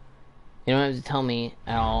 You don't have to tell me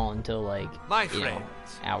at all until, like, my friends, know,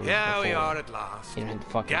 hours here before. we are at last. You don't have to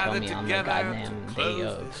fucking tell me on the goddamn day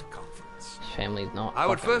of. Family's not I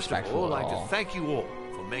would first of all like to thank you all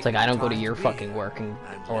for making. It's like I don't go to your fucking work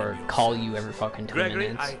or call you every fucking 2 Gregory,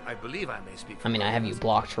 minutes. I believe I may speak. I mean, I have you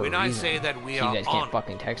blocked for a reason. When I say that we so are you guys can't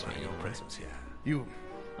fucking text me anymore. You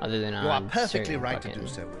Other than you are perfectly right to do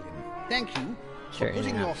so, William. Thank you for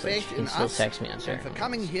putting your faith in us and for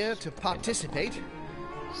coming here to participate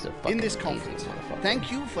in this conference.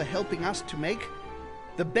 Thank you for helping us to make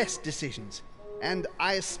the best decisions. And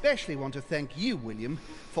I especially want to thank you, William,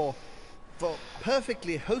 for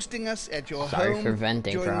perfectly hosting us at your home. Sorry for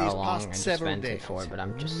venting for during how these long past I just several vented days. for, but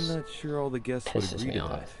I'm just... I'm not sure all the guests would agree to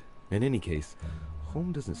that. In any case,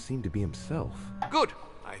 Holmes doesn't seem to be himself. Good.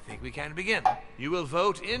 I think we can begin. You will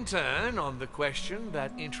vote in turn on the question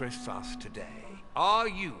that interests us today. Are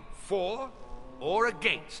you for or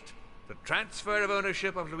against the transfer of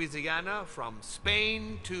ownership of Louisiana from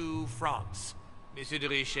Spain to France? Monsieur de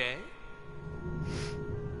Richet?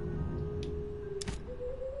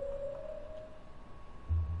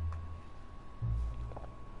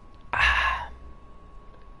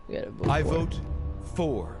 I vote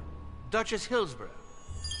for. Duchess Hillsborough?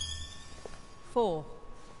 For.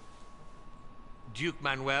 Duke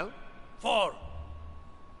Manuel? For.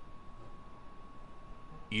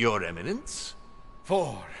 Your Eminence?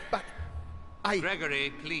 For. But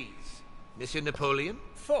Gregory, please. Monsieur Napoleon?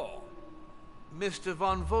 For. Mr.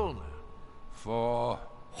 von Volner? For.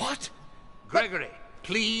 What? Gregory,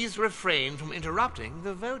 please refrain from interrupting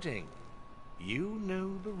the voting. You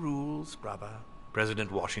know the rules, brother.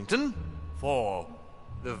 President Washington? For.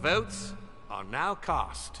 The votes are now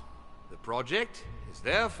cast. The project is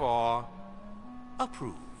therefore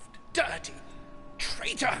approved. Dirty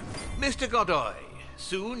traitor! Mr. Godoy,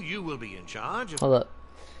 soon you will be in charge of Hold up.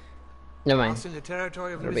 Never mind. passing the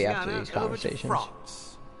territory of It'll be after Louisiana these over to conversations.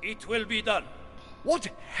 France. It will be done. What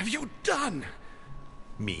have you done?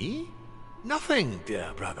 Me? Nothing,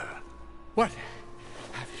 dear brother. What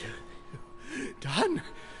have you done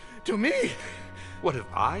to me? What have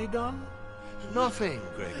I done? Nothing,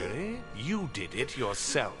 Gregory. You did it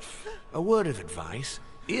yourself. A word of advice.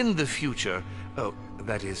 In the future, oh,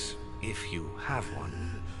 that is, if you have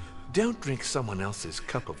one, don't drink someone else's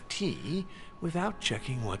cup of tea without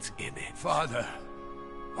checking what's in it. Father,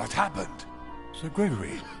 what happened? Sir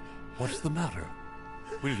Gregory, what's the matter?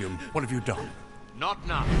 William, what have you done? Not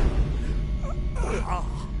now.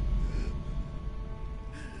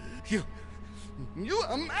 You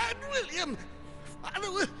are mad, William.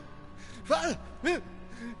 Father will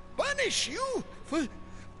punish you for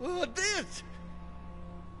this.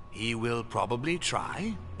 He will probably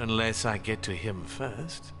try, unless I get to him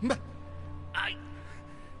first. But I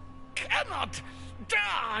cannot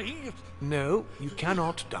die. No, you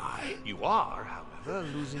cannot die. You are, however,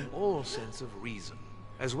 losing all sense of reason,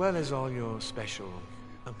 as well as all your special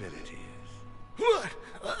abilities.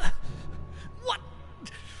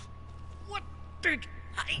 What did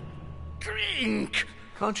I drink?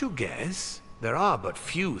 Can't you guess? There are but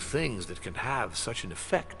few things that can have such an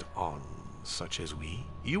effect on such as we.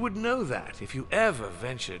 You would know that if you ever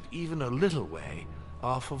ventured even a little way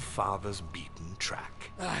off of Father's beaten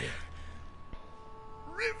track.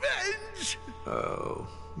 Revenge! Oh,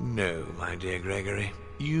 no, my dear Gregory.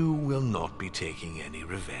 You will not be taking any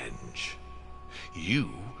revenge.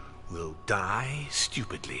 You will die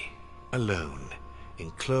stupidly, alone,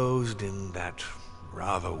 enclosed in that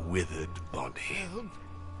rather withered body.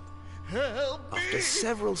 Help me! After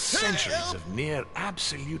several centuries of near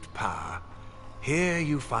absolute power, here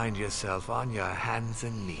you find yourself on your hands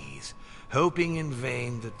and knees, hoping in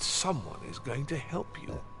vain that someone is going to help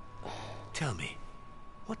you. Tell me,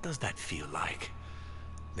 what does that feel like?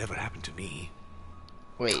 Never happened to me.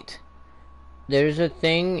 Wait. There's a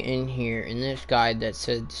thing in here, in this guide, that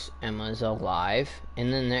says Emma's alive,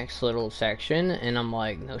 in the next little section, and I'm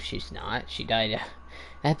like, no, she's not. She died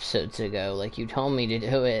episodes ago. Like, you told me to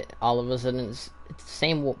do it. All of a sudden, it's the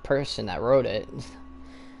same person that wrote it.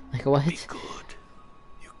 Like, what? Be good.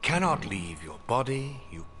 You cannot leave your body.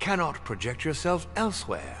 You cannot project yourself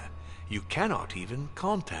elsewhere. You cannot even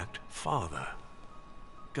contact Father.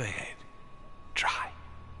 Go ahead. Try.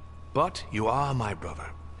 But you are my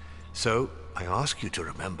brother. So, I ask you to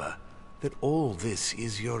remember that all this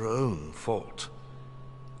is your own fault.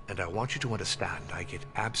 And I want you to understand I get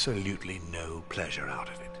absolutely no pleasure out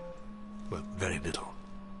of it. Well, very little.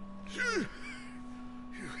 You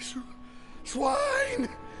swine!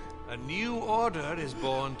 A new order is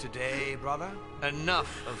born today, brother.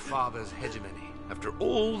 Enough of Father's hegemony. After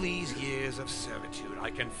all these years of servitude, I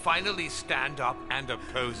can finally stand up and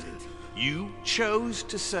oppose it. You chose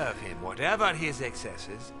to serve him, whatever his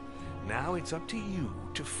excesses. Now it's up to you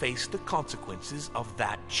to face the consequences of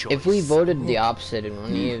that choice. If we voted the opposite, and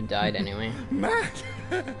wouldn't you have died anyway? Matt,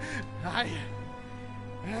 I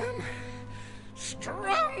am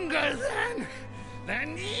stronger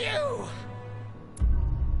than you.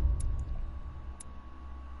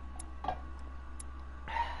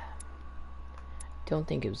 Don't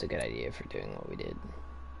think it was a good idea for doing what we did.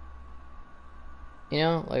 You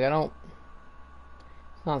know, like,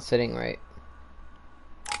 it's not sitting right.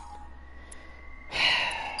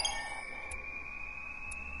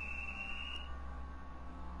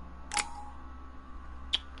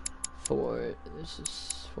 4. This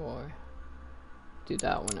is 4. Do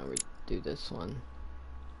that one or do this one.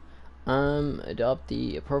 Adopt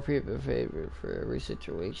the appropriate behavior for every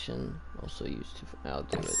situation. Also used to. I'll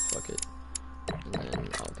do it. Fuck it. And then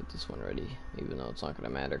I'll get this one ready, even though it's not gonna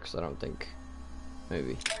matter because I don't think.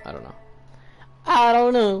 Maybe I don't know. I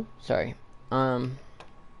don't know. Sorry. You'll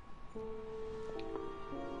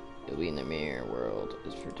be in the mirror world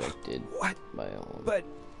is protected by all. But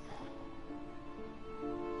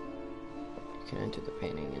you can enter the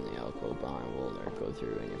painting in the alcove behind Wolner. Go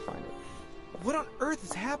through and you find it. What on earth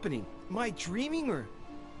is happening? Am I dreaming or?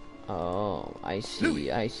 Oh, I see.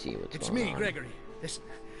 Louis, I see what's it's going me, on. Gregory. Listen,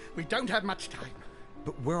 we don't have much time.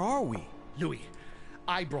 But where are we? Louis,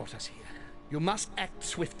 I brought us here. You must act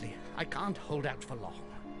swiftly. I can't hold out for long.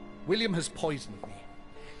 William has poisoned me.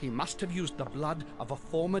 He must have used the blood of a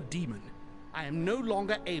former demon. I am no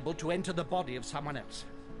longer able to enter the body of someone else.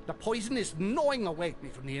 The poison is gnawing away at me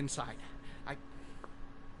from the inside.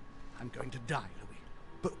 I'm going to die, Louis.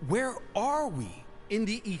 But where are we? In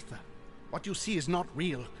the ether. What you see is not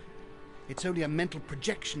real. It's only a mental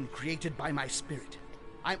projection created by my spirit.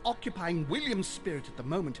 I'm occupying William's spirit at the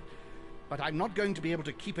moment, but I'm not going to be able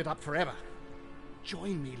to keep it up forever.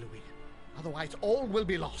 Join me, Louis. Otherwise, all will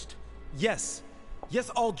be lost. Yes. Yes,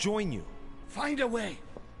 I'll join you. Find a way.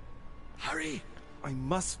 Hurry. I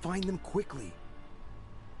must find them quickly.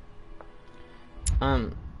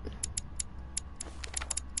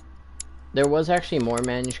 There was actually more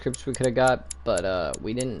manuscripts we could have got, but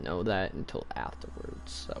we didn't know that until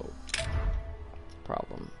afterwards, so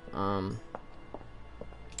problem.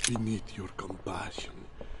 Beneath your compassion,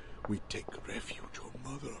 we take refuge, O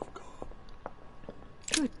Mother of God.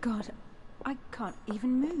 Good God, I can't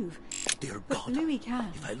even move. Dear But God, Louis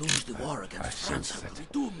can. if I lose the war against France, I will be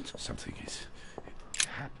doomed. Something is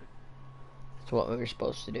happening. It's what we were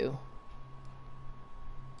supposed to do.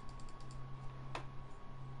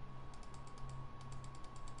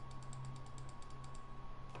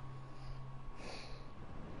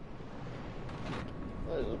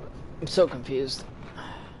 I'm so confused.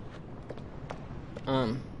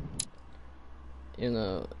 You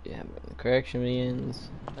know, yeah, correction begins.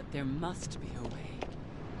 But there must be a way.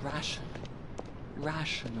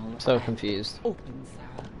 Rational. So confused. Open,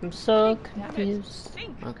 Sarah. I'm so Think, confused.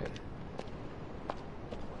 Think. Okay.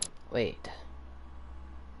 Wait.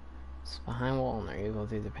 It's behind Walner. You go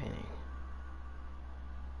through the painting.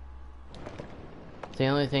 The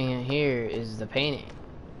only thing in here is the painting.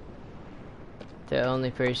 The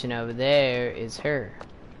only person over there is her.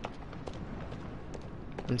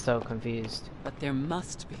 I'm so confused. But there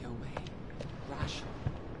must be a way. Rational.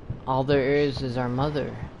 All there is our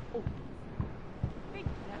mother. Oh. Think,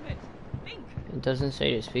 damn it. Think. It doesn't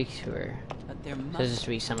say to speak to her. But there It must says to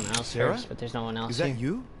be someone else Sarah? first, but there's no one else Is that here.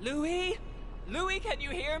 you? Louis? Louis, can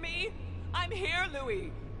you hear me? I'm here,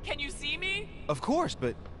 Louis. Can you see me? Of course,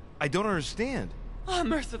 but I don't understand. Oh,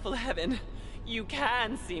 merciful heaven. You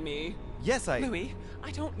can see me. Yes, Louis,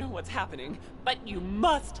 I don't know what's happening, but you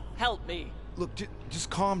must help me. Look, just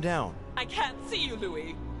calm down. I can't see you,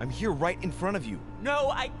 Louis. I'm here right in front of you. No,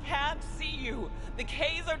 I can't see you. The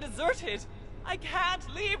caves are deserted. I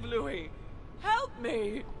can't leave, Louis. Help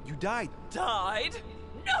me. You died. Died?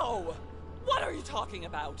 No! What are you talking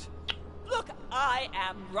about? Look, I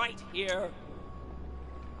am right here.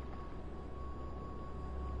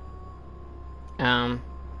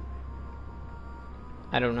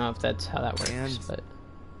 I don't know if that's how that works, And but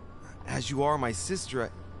as you are my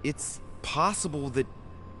sister, it's possible that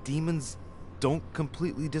demons don't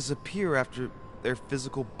completely disappear after their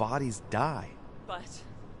physical bodies die.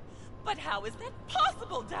 But how is that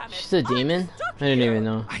possible, damn it? she's a demon? I didn't even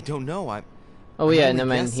know. I don't know. Oh I'm yeah, only never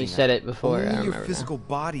mind. He guessing. said it before. Only I your remember physical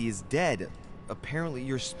body is dead. Apparently,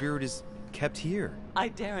 your spirit is kept here. I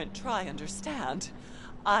daren't try understand.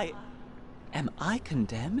 Am I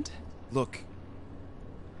condemned? Look,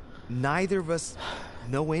 neither of us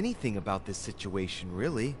know anything about this situation,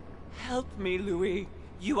 really. Help me, Louis.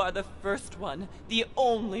 You are the first one, the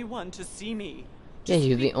only one to see me. Yeah,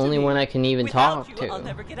 you're the only one I can even Without talk you, to. I'll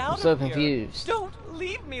never get out I'm so of here. confused. Don't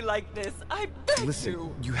leave me like this. I beg Listen,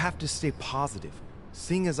 you. you have to stay positive.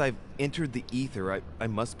 Seeing as I've entered the ether, I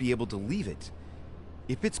must be able to leave it.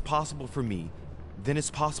 If it's possible for me, then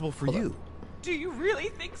it's possible for you. Do you really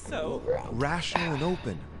think so? Rational and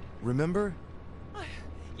open. Remember?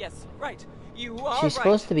 Yes, right. You are She's right.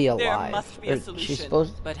 supposed to be There alive. must be Or a she's solution.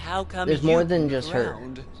 supposed. But how come There's more you've than been just her.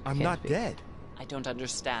 drowned? I'm Can't not speak. dead. I don't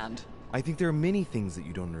understand. I think there are many things that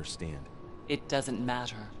you don't understand. It doesn't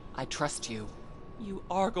matter. I trust you. You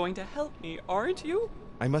are going to help me, aren't you?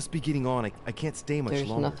 I must be getting on. I can't stay much There's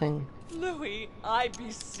longer. nothing. Louis, I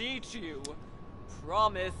beseech you.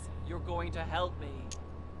 promise you're going to help me.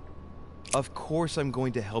 Of course I'm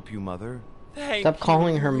going to help you, Mother. Thank Stop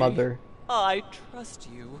calling her Louis. mother. I trust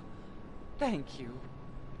you. Thank you.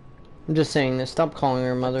 I'm just saying this. Stop calling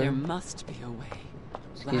her mother. There must be a way.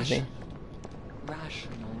 Excuse me.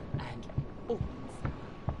 Rational and open.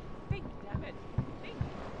 Think, damn it. Think.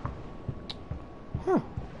 Huh.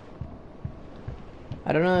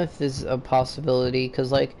 I don't know if this is a possibility,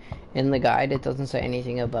 because, like, in the guide it doesn't say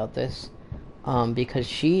anything about this. Because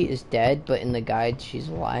she is dead, but in the guide she's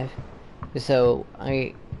alive. So,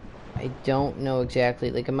 I don't know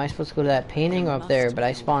exactly. Like, am I supposed to go to that painting or up there? But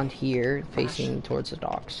I spawned here, facing towards the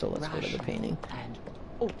docks, so let's go to the painting. And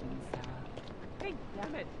open, Sarah. Think,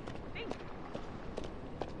 damn it. Think.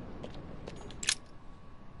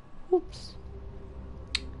 Oops.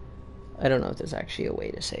 I don't know if there's actually a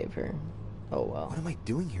way to save her. Oh well. What am I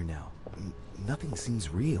doing here now? Nothing seems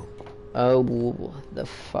real. Oh, the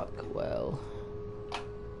fuck well.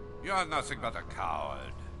 You're nothing but a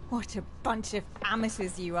coward. What a bunch of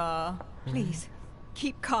amateurs you are. Please,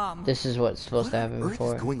 keep calm. This is what's supposed to happen What before.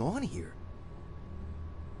 on earth is going on here?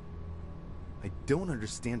 I don't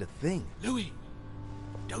understand a thing. Louis,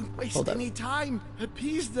 don't waste Hold up. any time.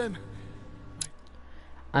 Appease them.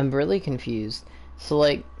 I'm really confused. So,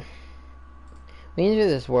 like, we enter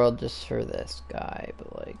this world just for this guy,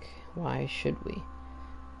 but, like, why should we?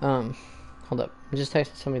 Hold up. I'm just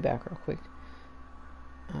texting somebody back real quick.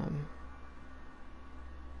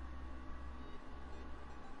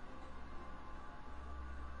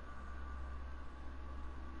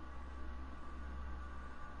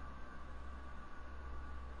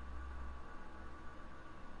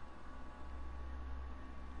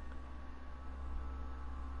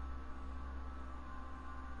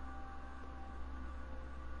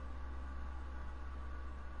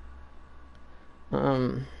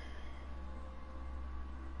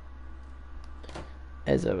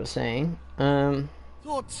 As I was saying,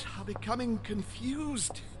 Thoughts are becoming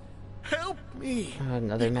confused. Help me.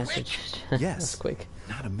 Another message. Yes. That's quick.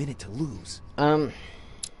 Not a minute to lose.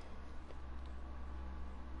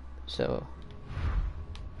 So,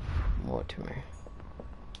 Mortimer.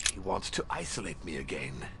 He wants to isolate me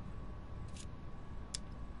again.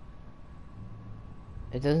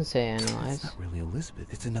 It doesn't say analyze. It's not really Elizabeth.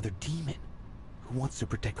 It's another demon who wants to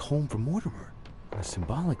protect home from Mortimer. On a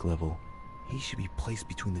symbolic level, he should be placed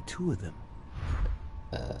between the two of them.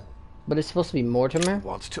 But it's supposed to be Mortimer? He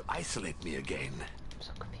wants to isolate me again. I'm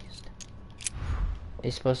so confused.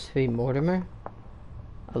 It's supposed to be Mortimer?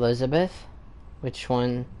 Elizabeth? Which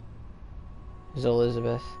one is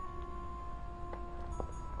Elizabeth?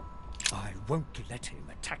 I won't let him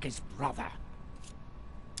attack his brother.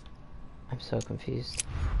 I'm so confused.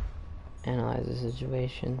 Analyze the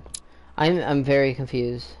situation. I'm very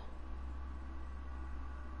confused.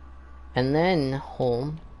 And then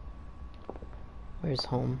home. Where's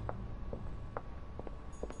home?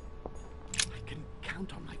 I can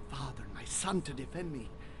count on my father and my son to defend me.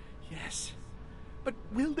 Yes. But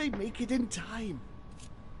will they make it in time?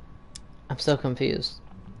 I'm so confused.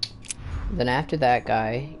 Then after that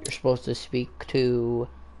guy, you're supposed to speak to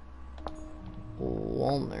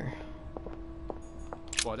Wolner.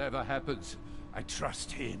 Whatever happens, I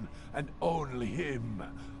trust him, and only him.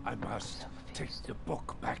 I must take the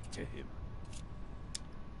book back to him.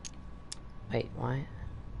 Wait, what?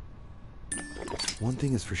 One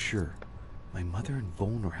thing is for sure. My mother and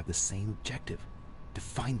Volnor have the same objective. To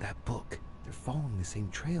find that book. They're following the same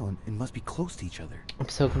trail and must be close to each other. I'm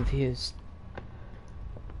so confused.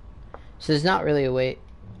 So there's not really a way...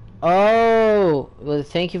 Oh! Well,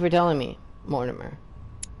 thank you for telling me, Mortimer.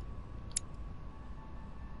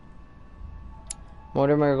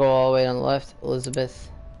 Mortimer, go all the way on the left. Elizabeth.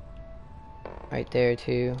 Right there,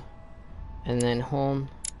 too. And then home.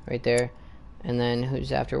 Right there. And then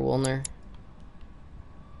who's after Wolner?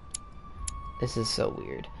 This is so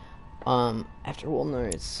weird. After Wolner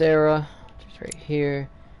is Sarah. Just right here.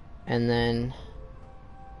 And then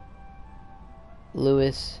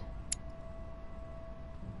Lewis.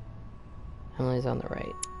 Emily's on the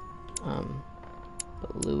right.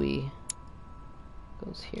 But Louis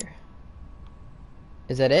goes here.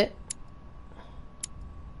 Is that it?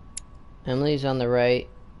 Emily's on the right.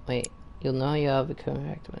 Wait, you'll know you have a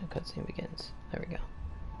correct when the cutscene begins. There we go.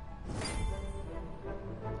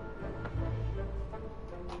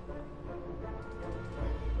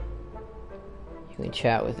 You can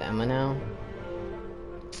chat with Emma now.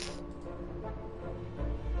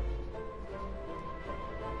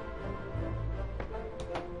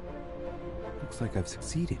 Looks like I've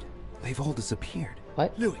succeeded. They've all disappeared.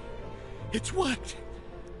 What? Louis, it's worked.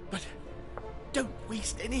 But don't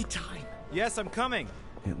waste any time. Yes, I'm coming.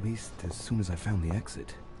 At least as soon as I found the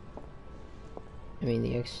exit. I mean,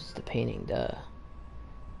 the exit's the painting, duh.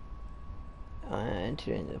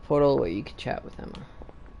 Enter into the portal where you can chat with Emma.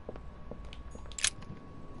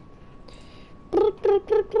 I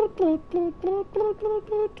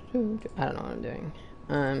don't know what I'm doing.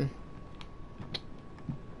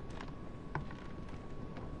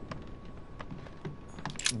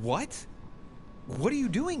 What? What are you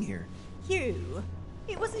doing here? You?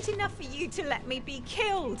 It wasn't enough for you to let me be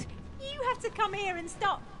killed. You have to come here and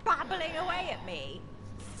start babbling away at me.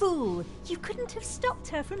 Fool, you couldn't have stopped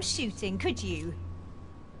her from shooting, could you?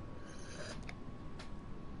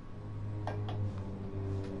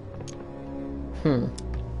 You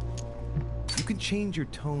can change your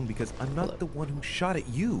tone because I'm not the one who shot at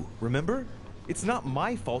you, remember? It's not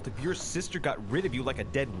my fault if your sister got rid of you like a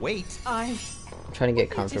dead weight. I'm trying to get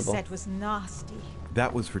comfortable. What you just said was nasty.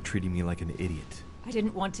 That was for treating me like an idiot. I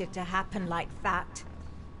didn't want it to happen like that.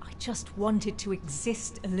 I just wanted to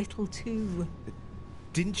exist a little too.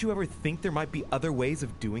 Didn't you ever think there might be other ways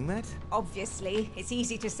of doing that? Obviously, it's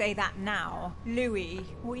easy to say that now. Louis,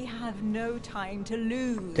 we have no time to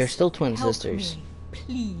lose. They're still twin Help sisters. me,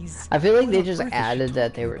 please. I feel like they just added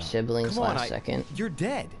that they were siblings last second. You're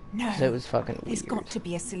dead. No, so it was fucking weird. There's got to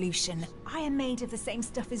be a solution. I am made of the same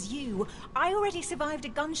stuff as you. I already survived a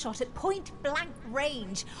gunshot at point-blank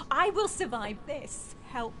range. I will survive this.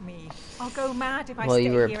 Help me. I'll go mad if I well, stay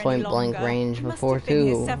you were here at point-blank range before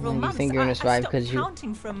too. And you think you're gonna survive because you.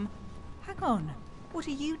 Counting from. Hang on. What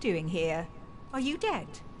are you doing here? Are you dead?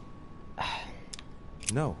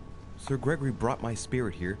 No, Sir Gregory brought my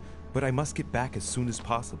spirit here, but I must get back as soon as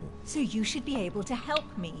possible. So you should be able to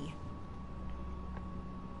help me.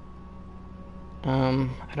 I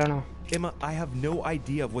don't know. Emma, I have no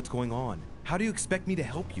idea of what's going on. How do you expect me to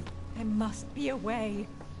help you? There must be a way.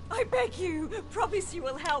 I beg you, promise you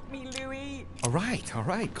will help me, Louis. All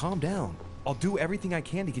right, calm down. I'll do everything I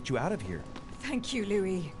can to get you out of here. Thank you,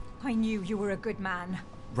 Louis. I knew you were a good man.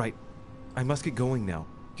 Right. I must get going now.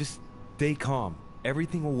 Just stay calm.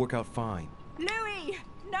 Everything will work out fine. Louis!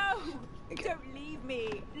 No! Don't leave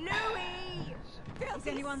me! Louis! Is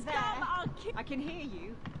anyone there? I can hear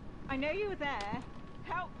you. I know you were there.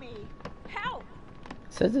 Help me! Help!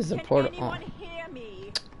 Says there's a portal. Can anyone hear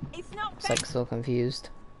me? It's not It's like so confused.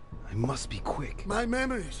 I must be quick. My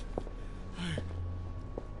memories.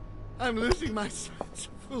 I'm losing my sense.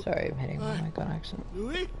 Sorry, I'm hitting my mic on accident.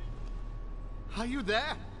 Louis? Are you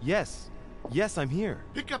there? Yes, I'm here.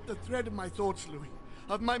 Pick up the thread of my thoughts, Louis.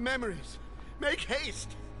 Of my memories. Make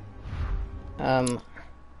haste.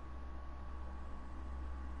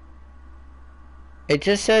 It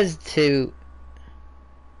just says to.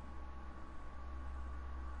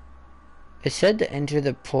 It said to enter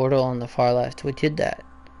the portal on the far left. We did that.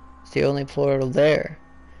 It's the only portal there.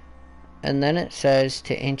 And then it says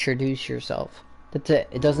to introduce yourself. That's it.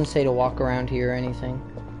 It doesn't say to walk around here or anything.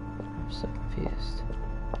 I'm so confused.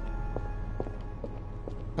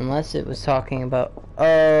 Unless it was talking about...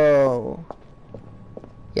 Oh!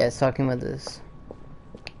 Yeah, it's talking about this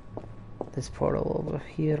portal over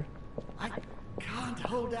here. I can't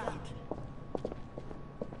hold out.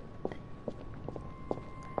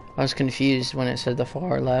 I was confused when it said the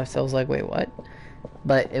far left. I was like, wait, what?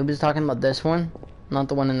 But it was talking about this one, not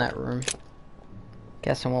the one in that room.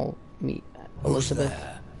 Guessing we'll meet Elizabeth.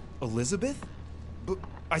 Elizabeth? But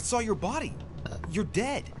I saw your body. You're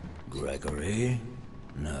dead. Gregory?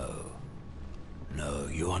 No. No,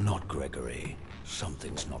 you are not Gregory.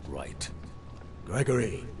 Something's not right.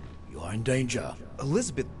 Gregory, you are in danger.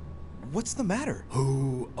 Elizabeth, what's the matter?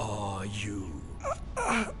 Who are you?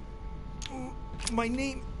 My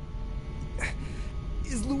name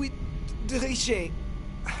is Louis de Richet.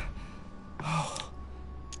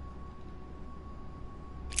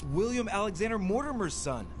 William Alexander Mortimer's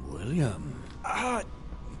son. William? I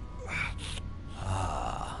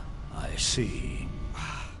see.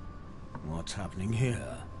 What's happening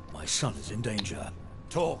here? My son is in danger.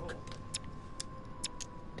 Talk.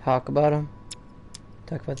 Talk about him?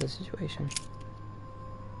 Talk about the situation.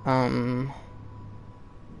 Tell him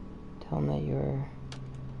that you're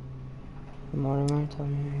Mortimer. Tell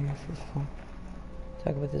him you're fruitful.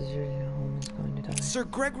 Talk about this. Your home is going to die. Sir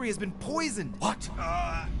Gregory has been poisoned. What?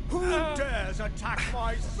 Who dares attack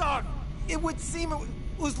my son? It would seem it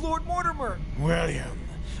was Lord Mortimer. William,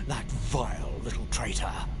 that vile little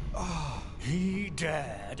traitor. He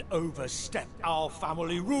dared overstep our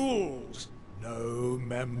family rules. No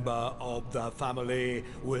member of the family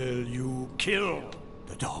will you kill.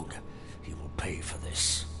 The dog, he will pay for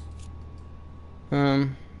this.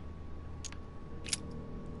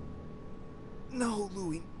 No,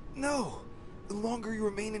 Louis, no. The longer you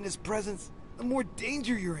remain in his presence, the more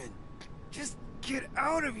danger you're in. Just get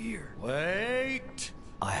out of here. Wait.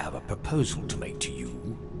 I have a proposal to make to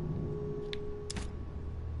you.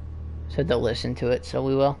 Said they'll listen to it, so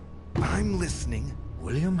we will. I'm listening.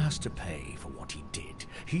 William has to pay for what he did.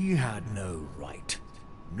 He had no right.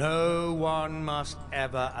 No one must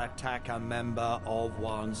ever attack a member of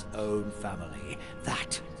one's own family.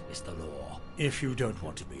 That is the law. If you don't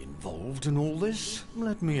want to be involved in all this,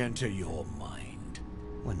 let me enter your mind.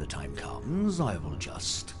 When the time comes, I will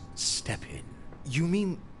just step in. You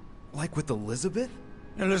mean like with Elizabeth?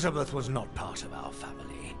 Elizabeth was not part of our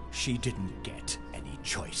family. She didn't get any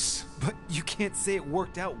choice. But you can't say it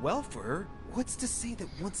worked out well for her. What's to say that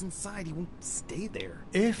once inside he won't stay there?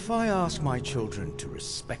 If I ask my children to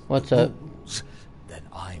respect the rules, then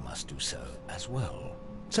I must do so as well.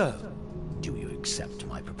 So, do you accept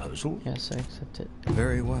my proposal? Yes, I accept it.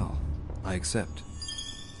 Very well. I accept.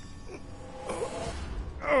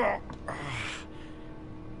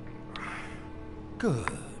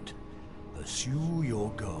 Good. Pursue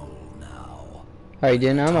your goal now. How are you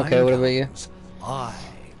doing now? I'm okay. What about you? I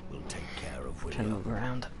will take care of William. Trying to move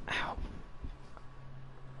around. Ow.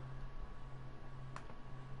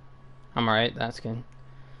 I'm alright. That's good.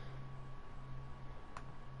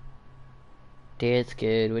 That's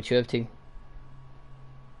good. What you up to?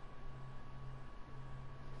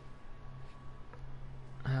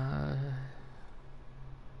 Okay,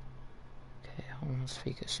 I won't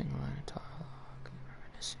speak a single line of dialogue.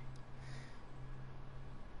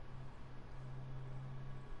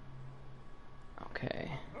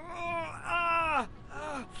 Okay.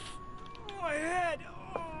 My head!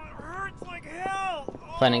 Oh, it hurts like hell!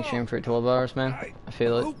 Planning stream for 12 hours, man. I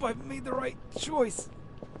feel it. I hope I've made the right choice.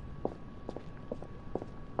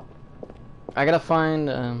 I gotta find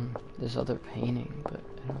this other painting, but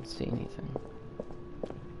I don't see anything.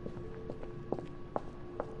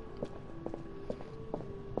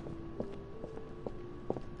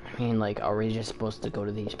 I mean, like, are we just supposed to go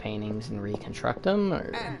to these paintings and reconstruct them,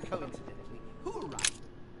 or?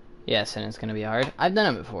 Yes, and it's gonna be hard. I've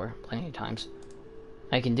done it before, plenty of times.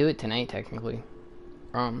 I can do it tonight, technically.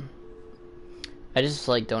 I just,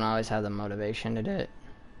 like, don't always have the motivation to do it.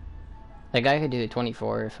 Like, I could do it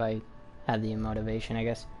 24 if I had the motivation, I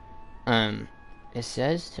guess. It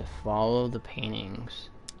says to follow the paintings,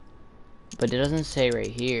 but it doesn't say right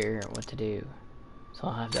here what to do, so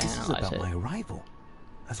I'll have to analyze it. This is about my arrival,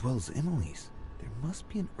 as well as Emily's. There must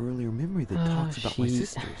be an earlier memory that talks about my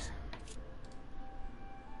sisters.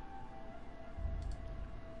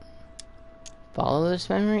 Follow this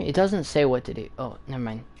memory? It doesn't say what to do. Oh, never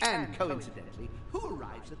mind. And coincidentally, who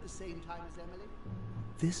arrives at the same time as Emily?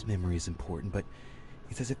 This memory is important, but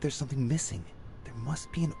it's as if there's something missing. There must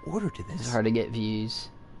be an order to this. It's hard to get views,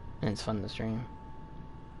 and it's fun to stream.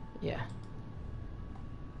 Yeah.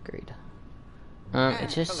 Agreed. It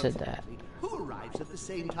just said that. Who arrives at the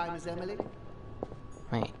same time as Emily?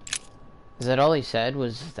 Wait. Is that all he said?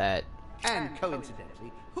 Was that... And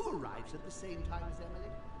coincidentally, who arrives at the same time as Emily?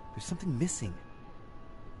 There's something missing.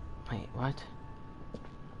 Wait, what?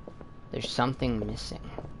 There's something missing.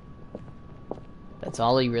 That's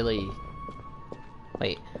all he really...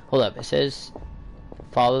 Wait, hold up. It says,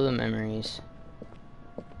 follow the memories.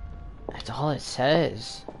 That's all it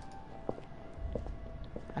says.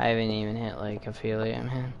 I haven't even hit, like, affiliate,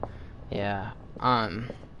 man. Yeah.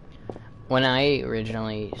 When I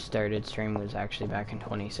originally started stream was actually back in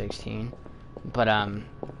 2016. But,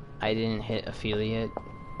 I didn't hit affiliate,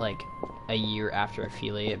 like, a year after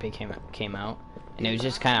affiliate came out. And it was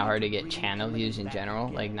just kind of hard to get channel views in general.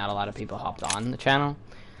 Like, not a lot of people hopped on the channel.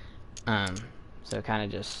 So it kind of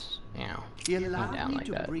just, you know, went down like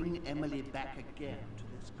that. Bring Emily back again to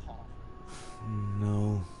this conference.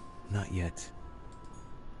 No, not yet.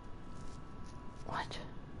 What?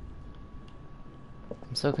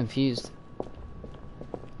 I'm so confused. I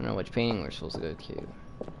don't know which painting we're supposed to go to.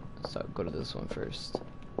 So go to this one first.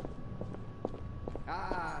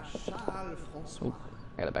 Ooh,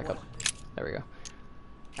 I gotta back up. There we go.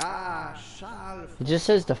 It just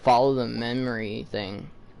says to follow the memory thing.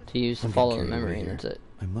 To use to follow the memory, and that's it.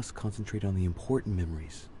 I must concentrate on the important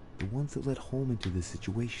memories. The ones that led home into this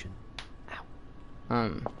situation.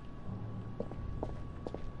 Ow.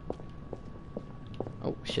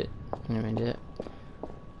 Oh, shit. I never did it.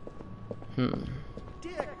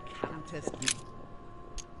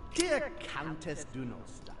 Dear Countess, do not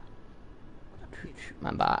stop.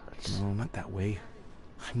 My box. No, not that way.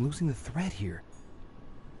 I'm losing the thread here.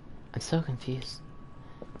 I'm so confused.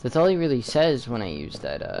 That's all he really says when I use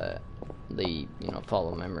that, the, you know,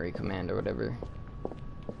 follow memory command or whatever.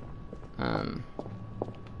 Am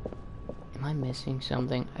I missing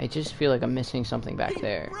something? I just feel like I'm missing something back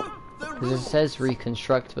there. Because it says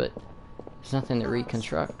reconstruct, but there's nothing to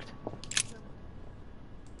reconstruct.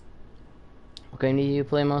 What game do you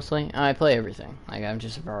play mostly? I play everything. Like, I'm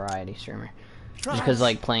just a variety streamer. Just because,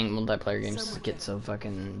 like, playing multiplayer games gets so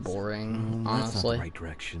fucking boring, honestly. That's not the right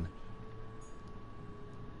direction.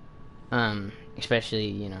 Especially,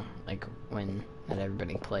 you know, like, when not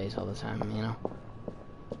everybody plays all the time, you know?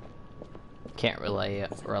 Can't really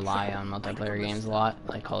rely on multiplayer games a lot,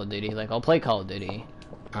 like Call of Duty. Like, I'll play Call of Duty,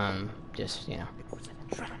 just, you know.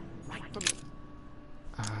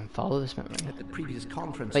 Follow this memory. At the previous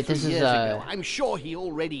conference, wait, this is ago, I'm sure he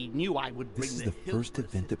already knew I would bring this is the first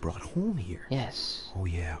event that brought home here. Yes. Oh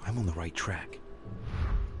yeah, I'm on the right track.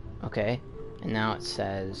 Okay, and now it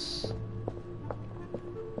says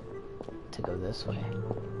to go this way.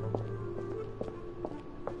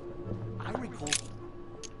 I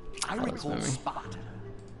recall Sparta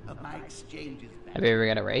of my exchanges. Have you ever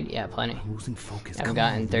got a raid? Yeah, plenty. I'm losing focus. I've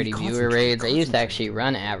gotten 30 viewer raids. I used to actually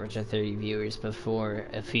run average of 30 viewers before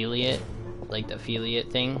affiliate, like the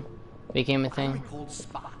affiliate thing, became a thing.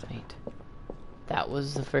 Wait, that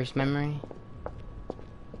was the first memory?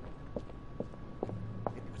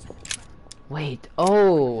 Wait,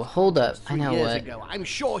 oh, hold up. I know what. Ago, I'm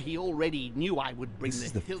sure he already knew I would bring this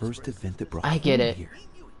is the first event that brought I get it. Here.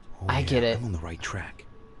 Oh, I get it. I'm on the right track.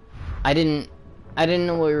 I didn't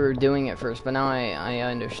know what we were doing at first, but now I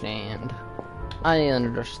understand. I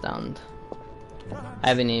understand. I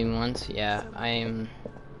haven't eaten once. Yeah, I don't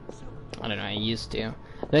know. I used to. I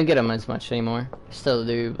don't get them as much anymore. Still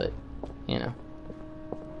do, but you know.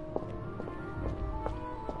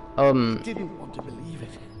 Didn't want to believe it.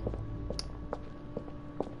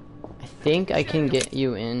 I think I can get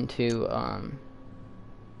you into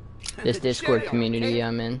this Discord community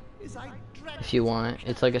I'm in. If you want,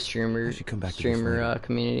 it's like a streamer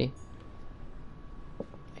community.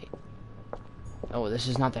 Wait. Oh, this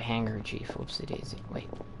is not the hangar, Chief. Whoopsie daisy. Wait,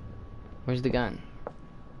 where's the gun?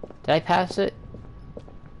 Did I pass it?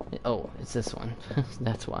 Oh, it's this one.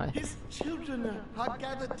 That's why. His children are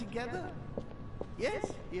gathered together.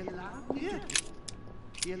 Yes, he allowed me.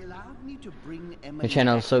 He allowed me to bring Emily. Your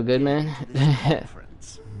channel's so good, man. I'm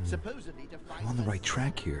on the right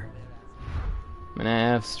track here. I mean, I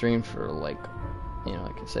have streamed for like, you know,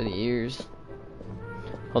 like I said, years.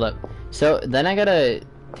 Hold up. So then I got a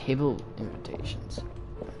table invitations.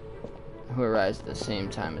 Who arrives at the same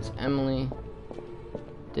time as Emily?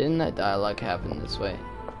 Didn't that dialogue happen this way?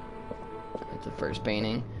 At the first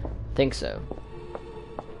painting? I think so.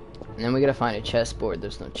 And then we gotta find a chessboard.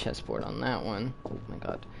 There's no chessboard on that one. Oh my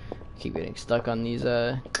god. I keep getting stuck on these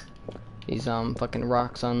fucking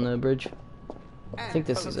rocks on the bridge. I think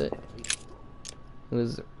this is it.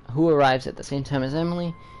 Who arrives at the same time as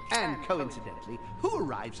Emily? And coincidentally, who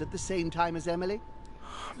arrives at the same time as Emily?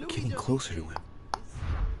 I'm getting closer to him.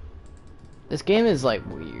 This game is like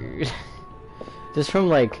weird. Just from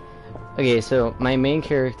like, okay, so my main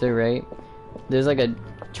character, right? There's like a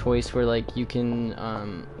choice where like you can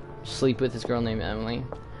sleep with this girl named Emily,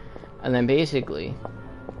 and then basically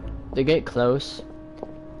they get close,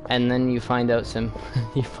 and then you find out some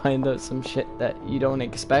some shit that you don't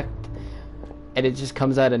expect. And it just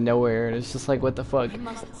comes out of nowhere, and it's just like, what the fuck?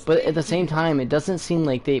 But at the same time, it doesn't seem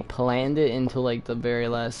like they planned it until like the very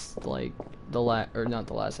last, like or not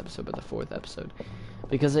the last episode, but the 4th episode,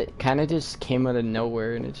 because it kind of just came out of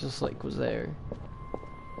nowhere, and it just like was there.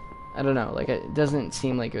 I don't know, like it doesn't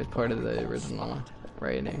seem like it was part of the original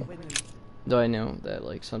writing. Though I know that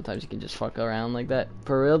like sometimes you can just fuck around like that.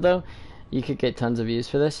 For real though, you could get tons of views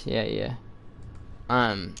for this. Yeah.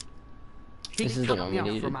 This is the one we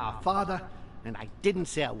needed. From our father. And I didn't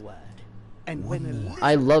say a word. And when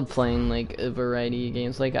I love playing like a variety of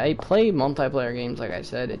games. Like I play multiplayer games, like I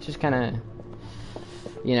said. It just kind of,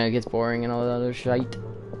 you know, gets boring and all that other shite.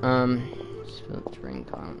 Spilt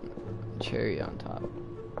drink on cherry on top.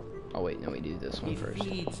 Oh wait, no, we do this one first.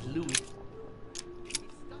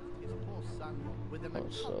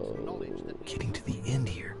 Also, getting to the end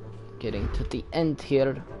here. Getting to the end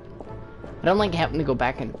here. I don't like having to go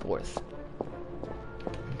back and forth.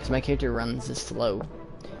 Because my character runs is slow.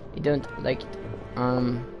 I don't like it.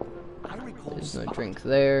 There's no drink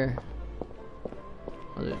there.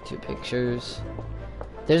 Those are 2 pictures.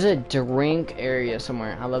 There's a drink area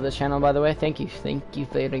somewhere. I love this channel, by the way. Thank you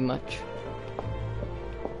very much.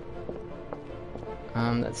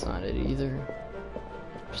 That's not it either.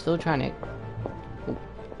 I'm still trying to. Oh,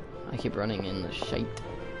 I keep running in the shite.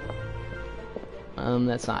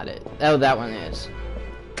 That's not it. Oh, that one is.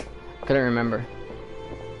 Couldn't remember.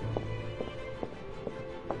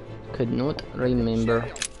 Could not remember.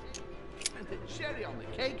 Cherry on the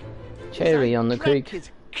cake. Cherry on the cake.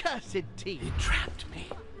 His cursed teeth. It trapped me.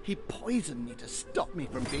 He poisoned me to stop me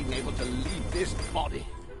from being able to leave this body.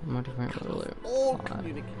 All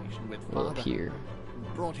communication with Father. Here.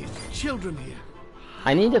 Brought his children here.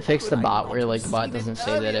 I need to fix the bot where like the bot doesn't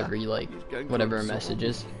say that every like whatever a message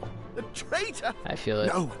is. The traitor. I feel it.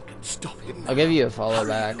 No one can stop him. I'll give you a follow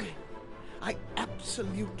back. I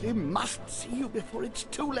absolutely must see you before it's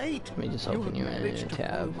too late. Let me just open you in a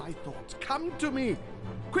tab. My thoughts. Come to me.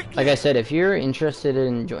 Quickly. Like I said, if you're interested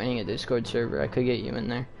in joining a Discord server, I could get you in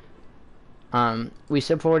there. We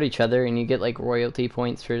support each other, and you get like royalty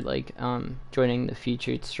points for like joining the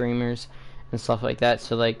featured streamers and stuff like that.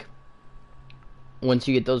 So like, once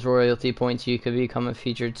you get those royalty points, you could become a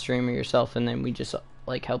featured streamer yourself, and then we just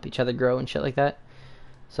like help each other grow and shit like that.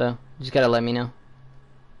 So you just gotta let me know.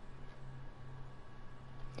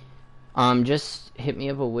 Just hit me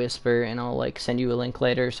up a whisper, and I'll like send you a link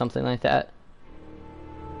later or something like that.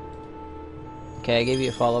 Okay, I gave you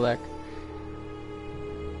a follow back.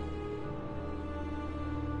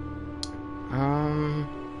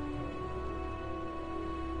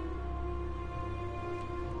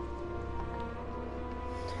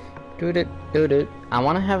 I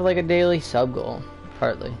want to have like a daily sub goal,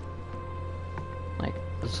 partly. Like,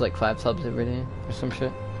 just like 5 subs every day or some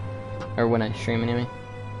shit. Or when I stream anyway.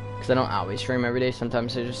 Because I don't always stream every day.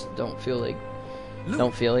 Sometimes I just don't feel like, you know?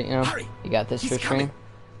 Hurry. You got this for stream?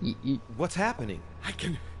 What's happening? I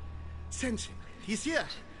can sense him. He's here.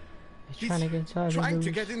 He's trying to get inside. Trying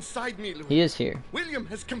to get inside me, Louis. He is here. William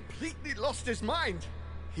has completely lost his mind.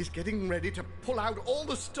 He's getting ready to pull out all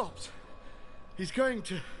the stops. He's going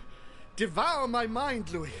to devour my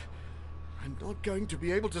mind, Louis. I'm not going to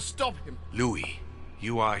be able to stop him. Louis,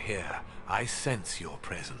 you are here. I sense your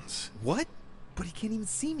presence. What? But he can't even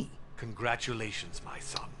see me. Congratulations, my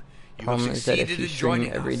son. You Problem have is that succeeded if you in stream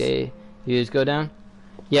joining every us. day, views go down.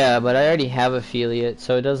 Yeah, but I already have affiliate,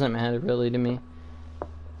 so it doesn't matter really to me.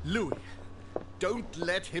 Louis, don't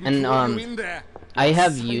let him And throw you in there. I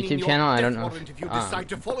have Signing YouTube your channel. I death don't know warrant if you decide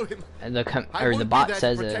to follow him. the bot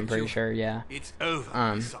says it. I'm pretty sure. Yeah. It's over,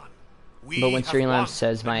 my son. But when Streamlabs won.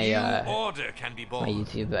 says my order can be born. my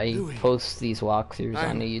YouTube, I post these walkthroughs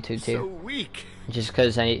on the YouTube too. So weak. Just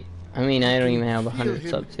because I mean I don't even have 100 Feel him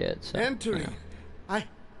subs yet, so. Entering. You know.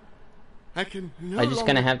 I can. No I just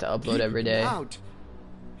gonna longer have to upload keep every him day, out.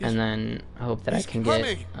 and then I hope that I he's can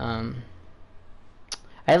coming. get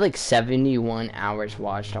I had like 71 hours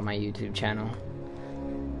watched on my YouTube channel,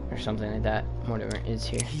 or something like that. Whatever it is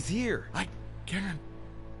here. He's here. I can.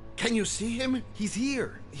 Can you see him? He's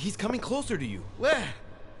here. He's coming closer to you. Where?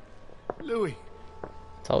 Louis.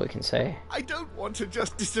 That's all we can say. I don't want to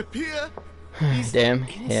just disappear. He's Damn.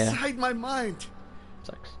 Yeah. inside my mind.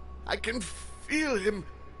 Sucks. I can feel him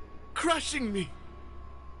crushing me.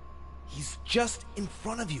 He's just in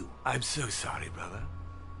front of you. I'm so sorry, brother.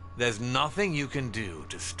 There's nothing you can do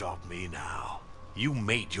to stop me now. You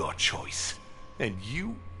made your choice, and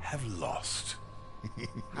you have lost.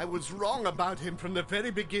 I was wrong about him from the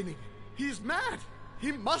very beginning. He's mad.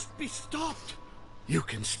 He must be stopped. You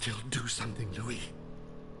can still do something, Louis.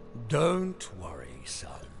 Don't worry,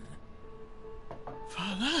 son.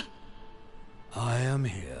 Father? I am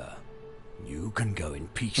here. You can go in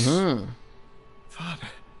peace. Father,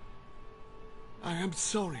 I am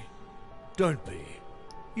sorry. Don't be.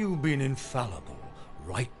 You've been infallible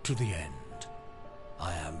right to the end.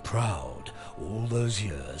 I am proud all those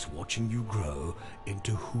years watching you grow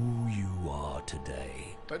into who you are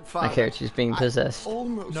today. But Father, My character's being possessed.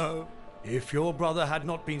 Almost. No. If your brother had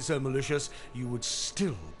not been so malicious, you would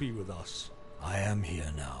still be with us. I am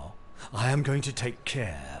here now. I am going to take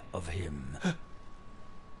care of him.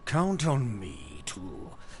 Count on me to...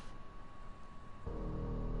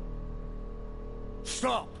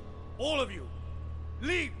 Stop! All of you!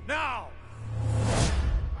 Leave now!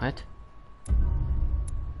 What?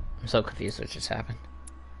 I'm so confused what just happened.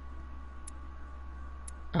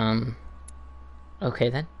 Okay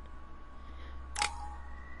then.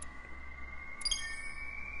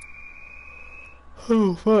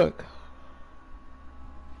 Oh fuck.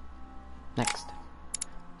 Next.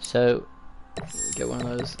 So, get one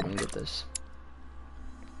of those. Let me get this.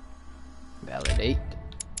 Validate.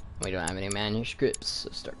 We don't have any manuscripts, so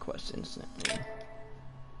start questions.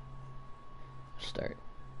 Start.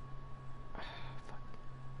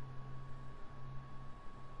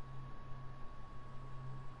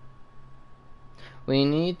 We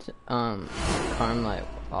need Carmelite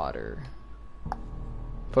water.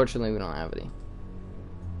 Fortunately, we don't have any.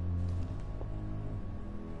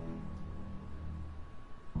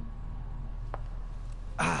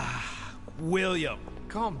 William,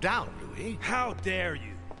 Calm down, Louis. how dare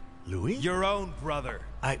you? Louis? Your own brother.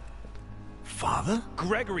 Father?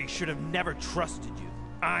 Gregory should have never trusted you.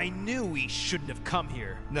 I knew he shouldn't have come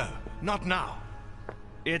here. No, not now.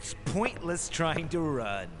 It's pointless trying to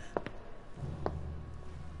run.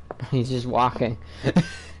 He's just walking.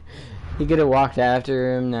 He could have walked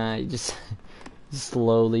after him. Nah, you just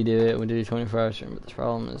slowly do it. We'll do 24 hours stream, but the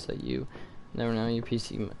problem is that you never know your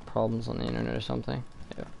PC problems on the internet or something.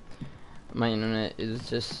 Yeah. My internet is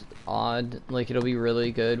just odd. Like, it'll be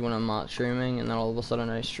really good when I'm not streaming, and then all of a sudden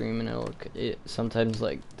I stream and it sometimes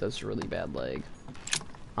like does really bad lag.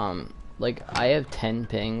 Like I have 10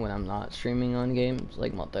 ping when I'm not streaming on games,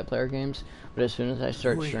 like multiplayer games, but as soon as I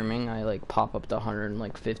start streaming, I like pop up to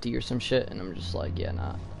 150 or some shit, and I'm just like, yeah,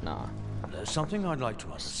 nah. There's something I'd like to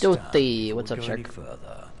understand. Stealthy, what's up, Check?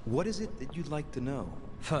 Further. What is it that you'd like to know?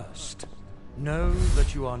 First, know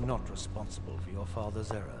that you are not responsible for your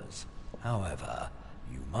father's errors. However,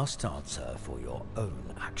 you must answer for your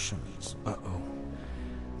own actions. Uh-oh.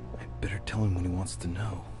 I better tell him when he wants to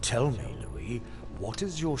know. Tell me, Louis, what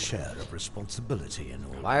is your share of responsibility in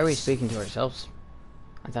all Why are we speaking to ourselves?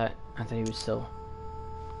 I thought he was still...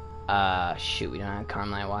 shoot, we don't have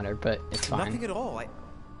Carmelite water, but it's fine. Nothing at all.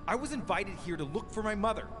 I was invited here to look for my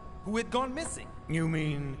mother, who had gone missing. You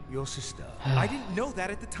mean your sister? I didn't know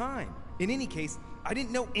that at the time. In any case, I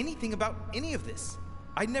didn't know anything about any of this.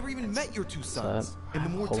 I'd never even met your two sons. And the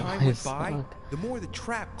more time went by, the more the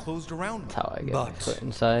trap closed around me. That's how I get my foot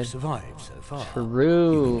inside. Survived so far.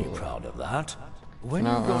 True. You can be proud of that. When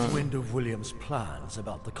you got wind of William's plans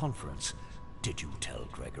about the conference, did you tell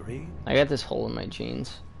Gregory? I got this hole in my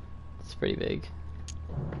jeans. It's pretty big.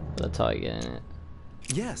 That's how I get in it.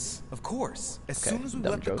 Yes, of course. As soon as we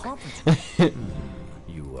dumb left joke. the conference room.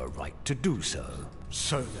 You were right to do so.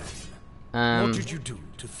 So then, what did you do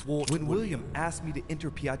to thwart When William asked me to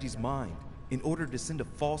enter Piaggi's mind in order to send a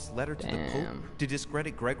false letter to the Pope to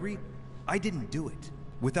discredit Gregory, I didn't do it.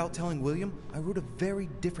 Without telling William, I wrote a very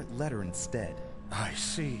different letter instead. I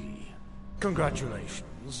see.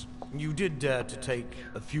 Congratulations. You did dare to take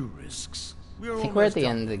a few risks. I think we're at the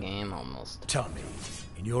end of the game almost. Tell me,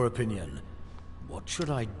 in your opinion, what should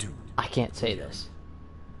I do? I can't say this.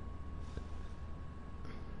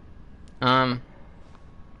 I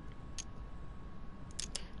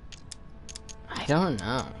don't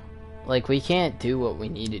know. Like, we can't do what we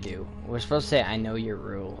need to do. We're supposed to say, I know your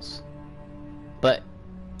rules. But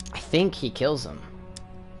I think he kills him.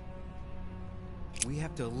 We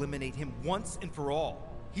have to eliminate him once and for all.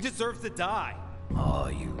 He deserves to die.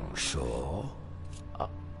 Are you sure?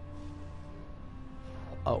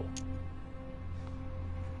 Oh.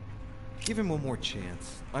 Give him one more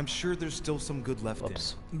chance. I'm sure there's still some good left in him.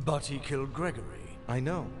 But he killed Gregory. I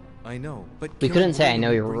know, but we couldn't say I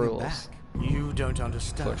know your rules. You don't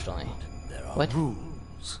understand. Unfortunately. There are What?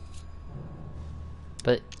 rules.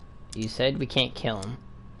 But you said we can't kill him.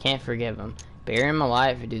 Can't forgive him. Bury him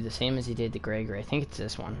alive or do the same as he did to Gregory. I think it's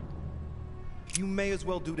this one. You may as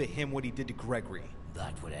well do to him what he did to Gregory.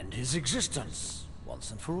 That would end his existence,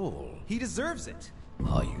 once and for all. He deserves it.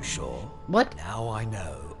 Are you sure? What? Now I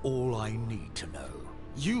know all I need to know.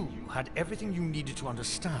 You had everything you needed to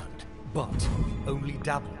understand, but only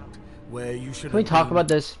dabbled where you should have. Can we talk about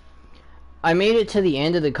this? I made it to the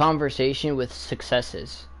end of the conversation with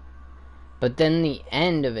successes. But then the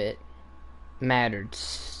end of it mattered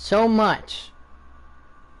so much.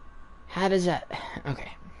 How does that...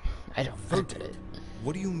 Okay. I don't get it.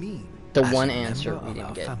 What do you mean? The As one a answer member we of didn't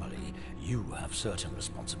our get. family, you have certain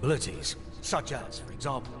responsibilities, such as, for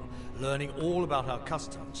example, learning all about our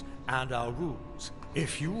customs and our rules.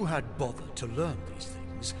 If you had bothered to learn these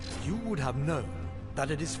things, you would have known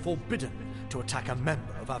that it is forbidden to attack a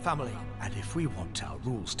member of our family. And if we want our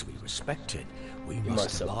rules to be respected, we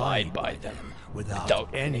must abide by them without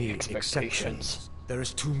any exceptions. There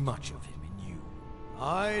is too much of him in you.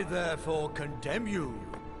 I therefore condemn you,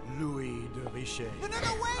 Louis de Richet. No,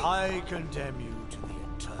 wait! I condemn you to the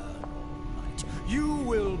eternal night. You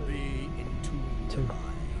will be entombed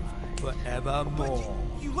alive forevermore.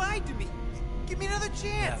 You lied to me. Give me another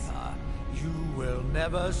chance. Never. You will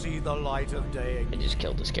never see the light of day again. I just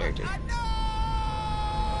killed this character.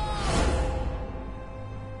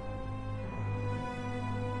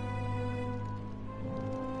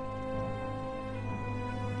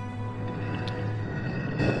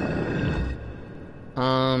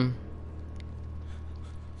 No!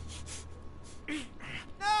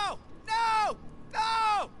 No!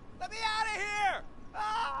 No! Let me out of here!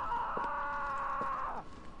 Ah!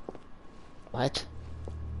 What?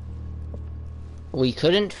 We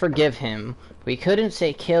couldn't forgive him. We couldn't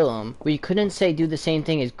say kill him. We couldn't say do the same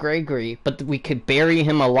thing as Gregory, but we could bury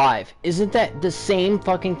him alive. Isn't that the same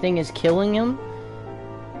fucking thing as killing him?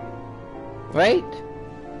 Right?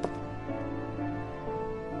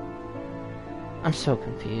 I'm so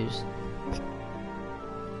confused.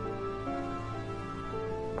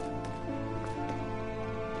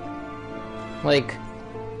 Like,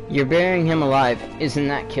 you're burying him alive. Isn't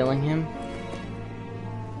that killing him?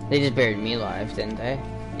 They just buried me alive, didn't they?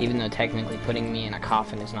 Even though technically putting me in a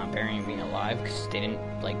coffin is not burying me alive, because they didn't,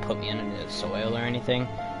 like, put me under the soil or anything.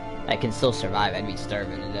 I can still survive. I'd be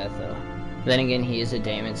starving to death, though. Then again, he is a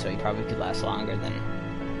daemon, so he probably could last longer than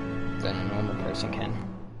a normal person can.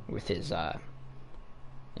 With his,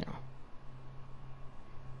 you know.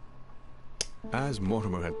 As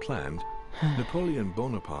Mortimer had planned, Napoleon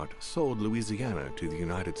Bonaparte sold Louisiana to the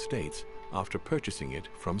United States after purchasing it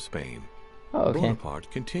from Spain. Oh, okay. Bonaparte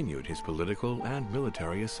continued his political and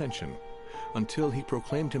military ascension until he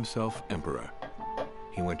proclaimed himself emperor.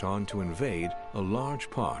 He went on to invade a large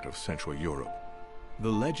part of Central Europe. The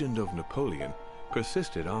legend of Napoleon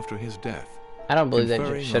persisted after his death. I don't believe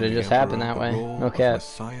that should have just happened that way. Okay.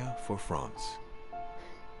 Messiah for France.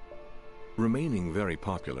 Remaining very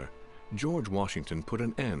popular, George Washington put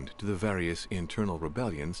an end to the various internal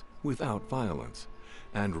rebellions without violence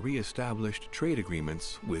and re-established trade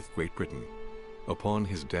agreements with Great Britain. Upon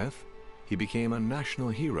his death, he became a national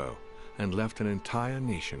hero and left an entire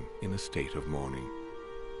nation in a state of mourning.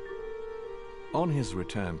 On his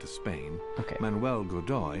return to Spain, Manuel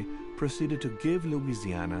Godoy proceeded to give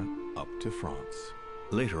Louisiana up to France.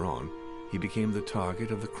 Later on, he became the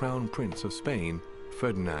target of the Crown Prince of Spain,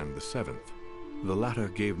 Ferdinand VII. The latter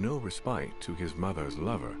gave no respite to his mother's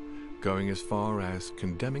lover, going as far as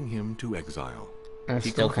condemning him to exile. That's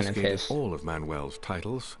he still kind of confiscated pissed. all of Manuel's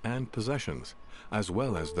titles and possessions, as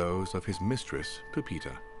well as those of his mistress,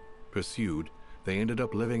 Pepita. Pursued, they ended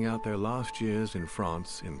up living out their last years in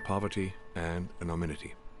France in poverty and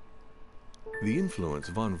anonymity. The influence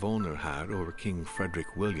von Wollner had over King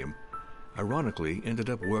Frederick William, ironically, ended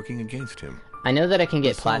up working against him. I know that I can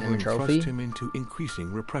get The platinum sovereign trophy. thrust him into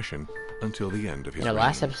increasing repression until the end of his reign.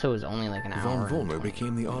 Last episode was only like an hour. Von Wollner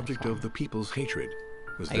became the object of the people's hatred,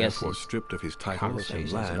 was I guess therefore stripped of his titles and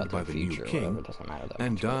conversations land about by the the new future or king, whatever doesn't matter that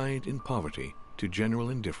and much. died in poverty to general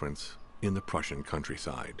indifference in the Prussian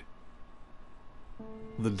countryside.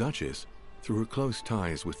 The Duchess, through her close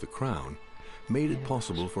ties with the Crown, made it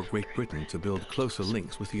possible for Great Britain to build closer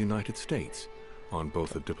links with the United States on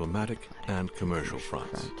both the diplomatic and commercial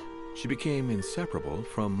fronts. She became inseparable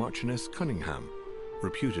from Marchioness Cunningham,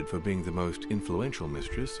 reputed for being the most influential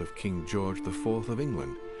mistress of King George IV of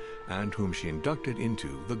England, and whom she inducted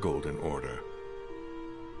into the Golden Order.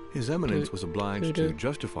 His Eminence was obliged to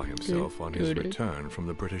justify himself on his return from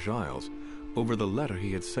the British Isles over the letter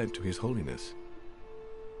he had sent to His Holiness.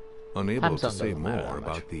 Unable to say more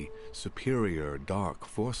about the superior dark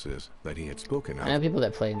forces that he had spoken of, I know people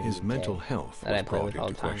that play his mental health was brought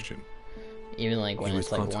into question. Even like when He was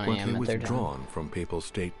it's like 1 consequently a.m. at their withdrawn time. from papal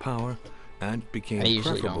state power and I became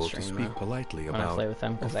usually preferable don't to stream, speak though, politely when I about play with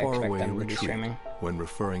them, a 'cause I expect faraway them to be retreat streaming. when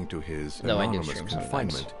referring to his Though I do anonymous stream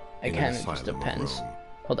sometimes. confinement It in kind an of just asylum of depends. Rome.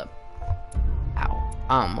 Hold up.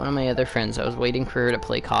 Ow. One of my other friends, I was waiting for her to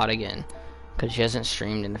play COD again, because she hasn't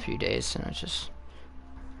streamed in a few days, and it's just...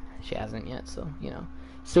 She hasn't yet, so, you know.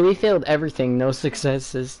 So we failed everything, no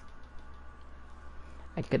successes.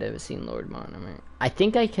 I could have seen Lord Mortimer. I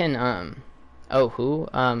think I can, oh, who?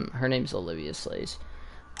 Her name's Olivia Slays.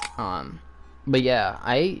 But yeah,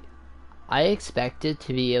 I expected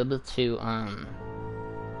to be able to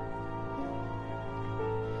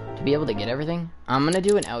get everything. I'm gonna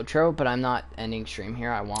do an outro, but I'm not ending stream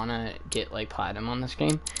here. I wanna get, like, platinum on this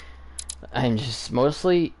game. I'm just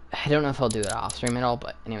mostly... I don't know if I'll do it off stream at all,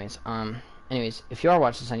 but anyways, if you are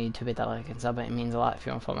watching this on YouTube, hit that like and sub button. It means a lot. If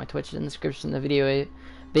you want to follow my Twitch, it's in the description of the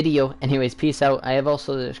video. Anyways, peace out. I have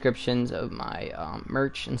also the descriptions of my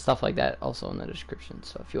merch and stuff like that also in the description.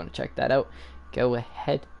 So if you want to check that out, go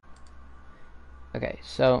ahead. Okay,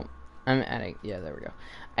 so I'm adding... Yeah, there we go.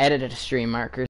 I added a stream marker.